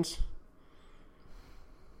questions.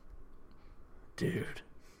 Dude.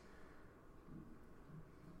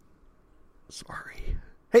 Sorry.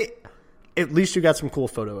 Hey, at least you got some cool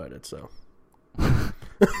photo edits, though.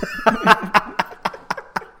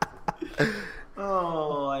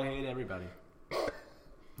 Oh, I hate everybody.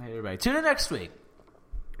 Tune in next week.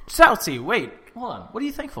 Southsea, wait, hold on. What are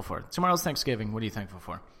you thankful for? Tomorrow's Thanksgiving. What are you thankful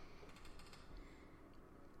for?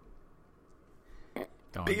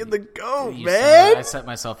 Being the goat, You man. I set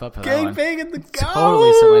myself up for that Gang one. banging the goat.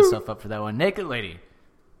 Totally set myself up for that one. Naked Lady,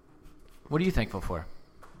 what are you thankful for?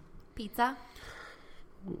 Pizza.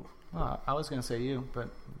 Well, I was going to say you, but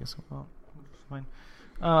I guess it's fine.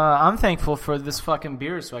 I'm thankful for this fucking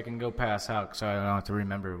beer so I can go pass out so I don't have to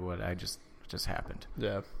remember what I just happened.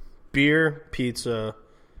 Yeah. Beer, pizza,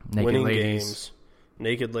 Naked winning ladies. games,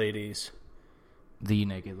 naked ladies, The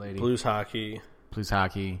Naked Lady. blues hockey, Chris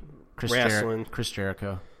wrestling. Chris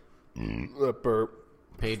Jericho. burp.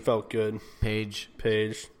 Paige. Felt good. Paige.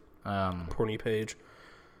 Page. Porny page.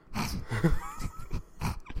 That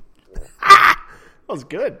was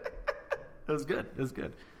good. It was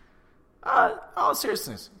good. All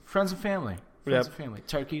seriousness. Friends and family. Yep.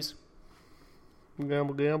 Turkeys.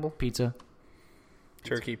 Gamble. Pizza.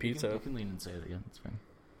 Turkey pizza. You can lean and say it again. It's fine.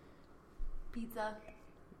 Pizza.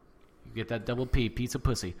 You get that double P. Pizza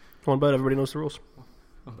pussy. One bite. Everybody knows the rules.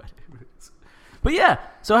 But yeah,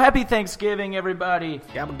 so happy Thanksgiving, everybody.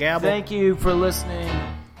 Gabble, gabble. Thank you for listening.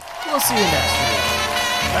 We'll see you next week.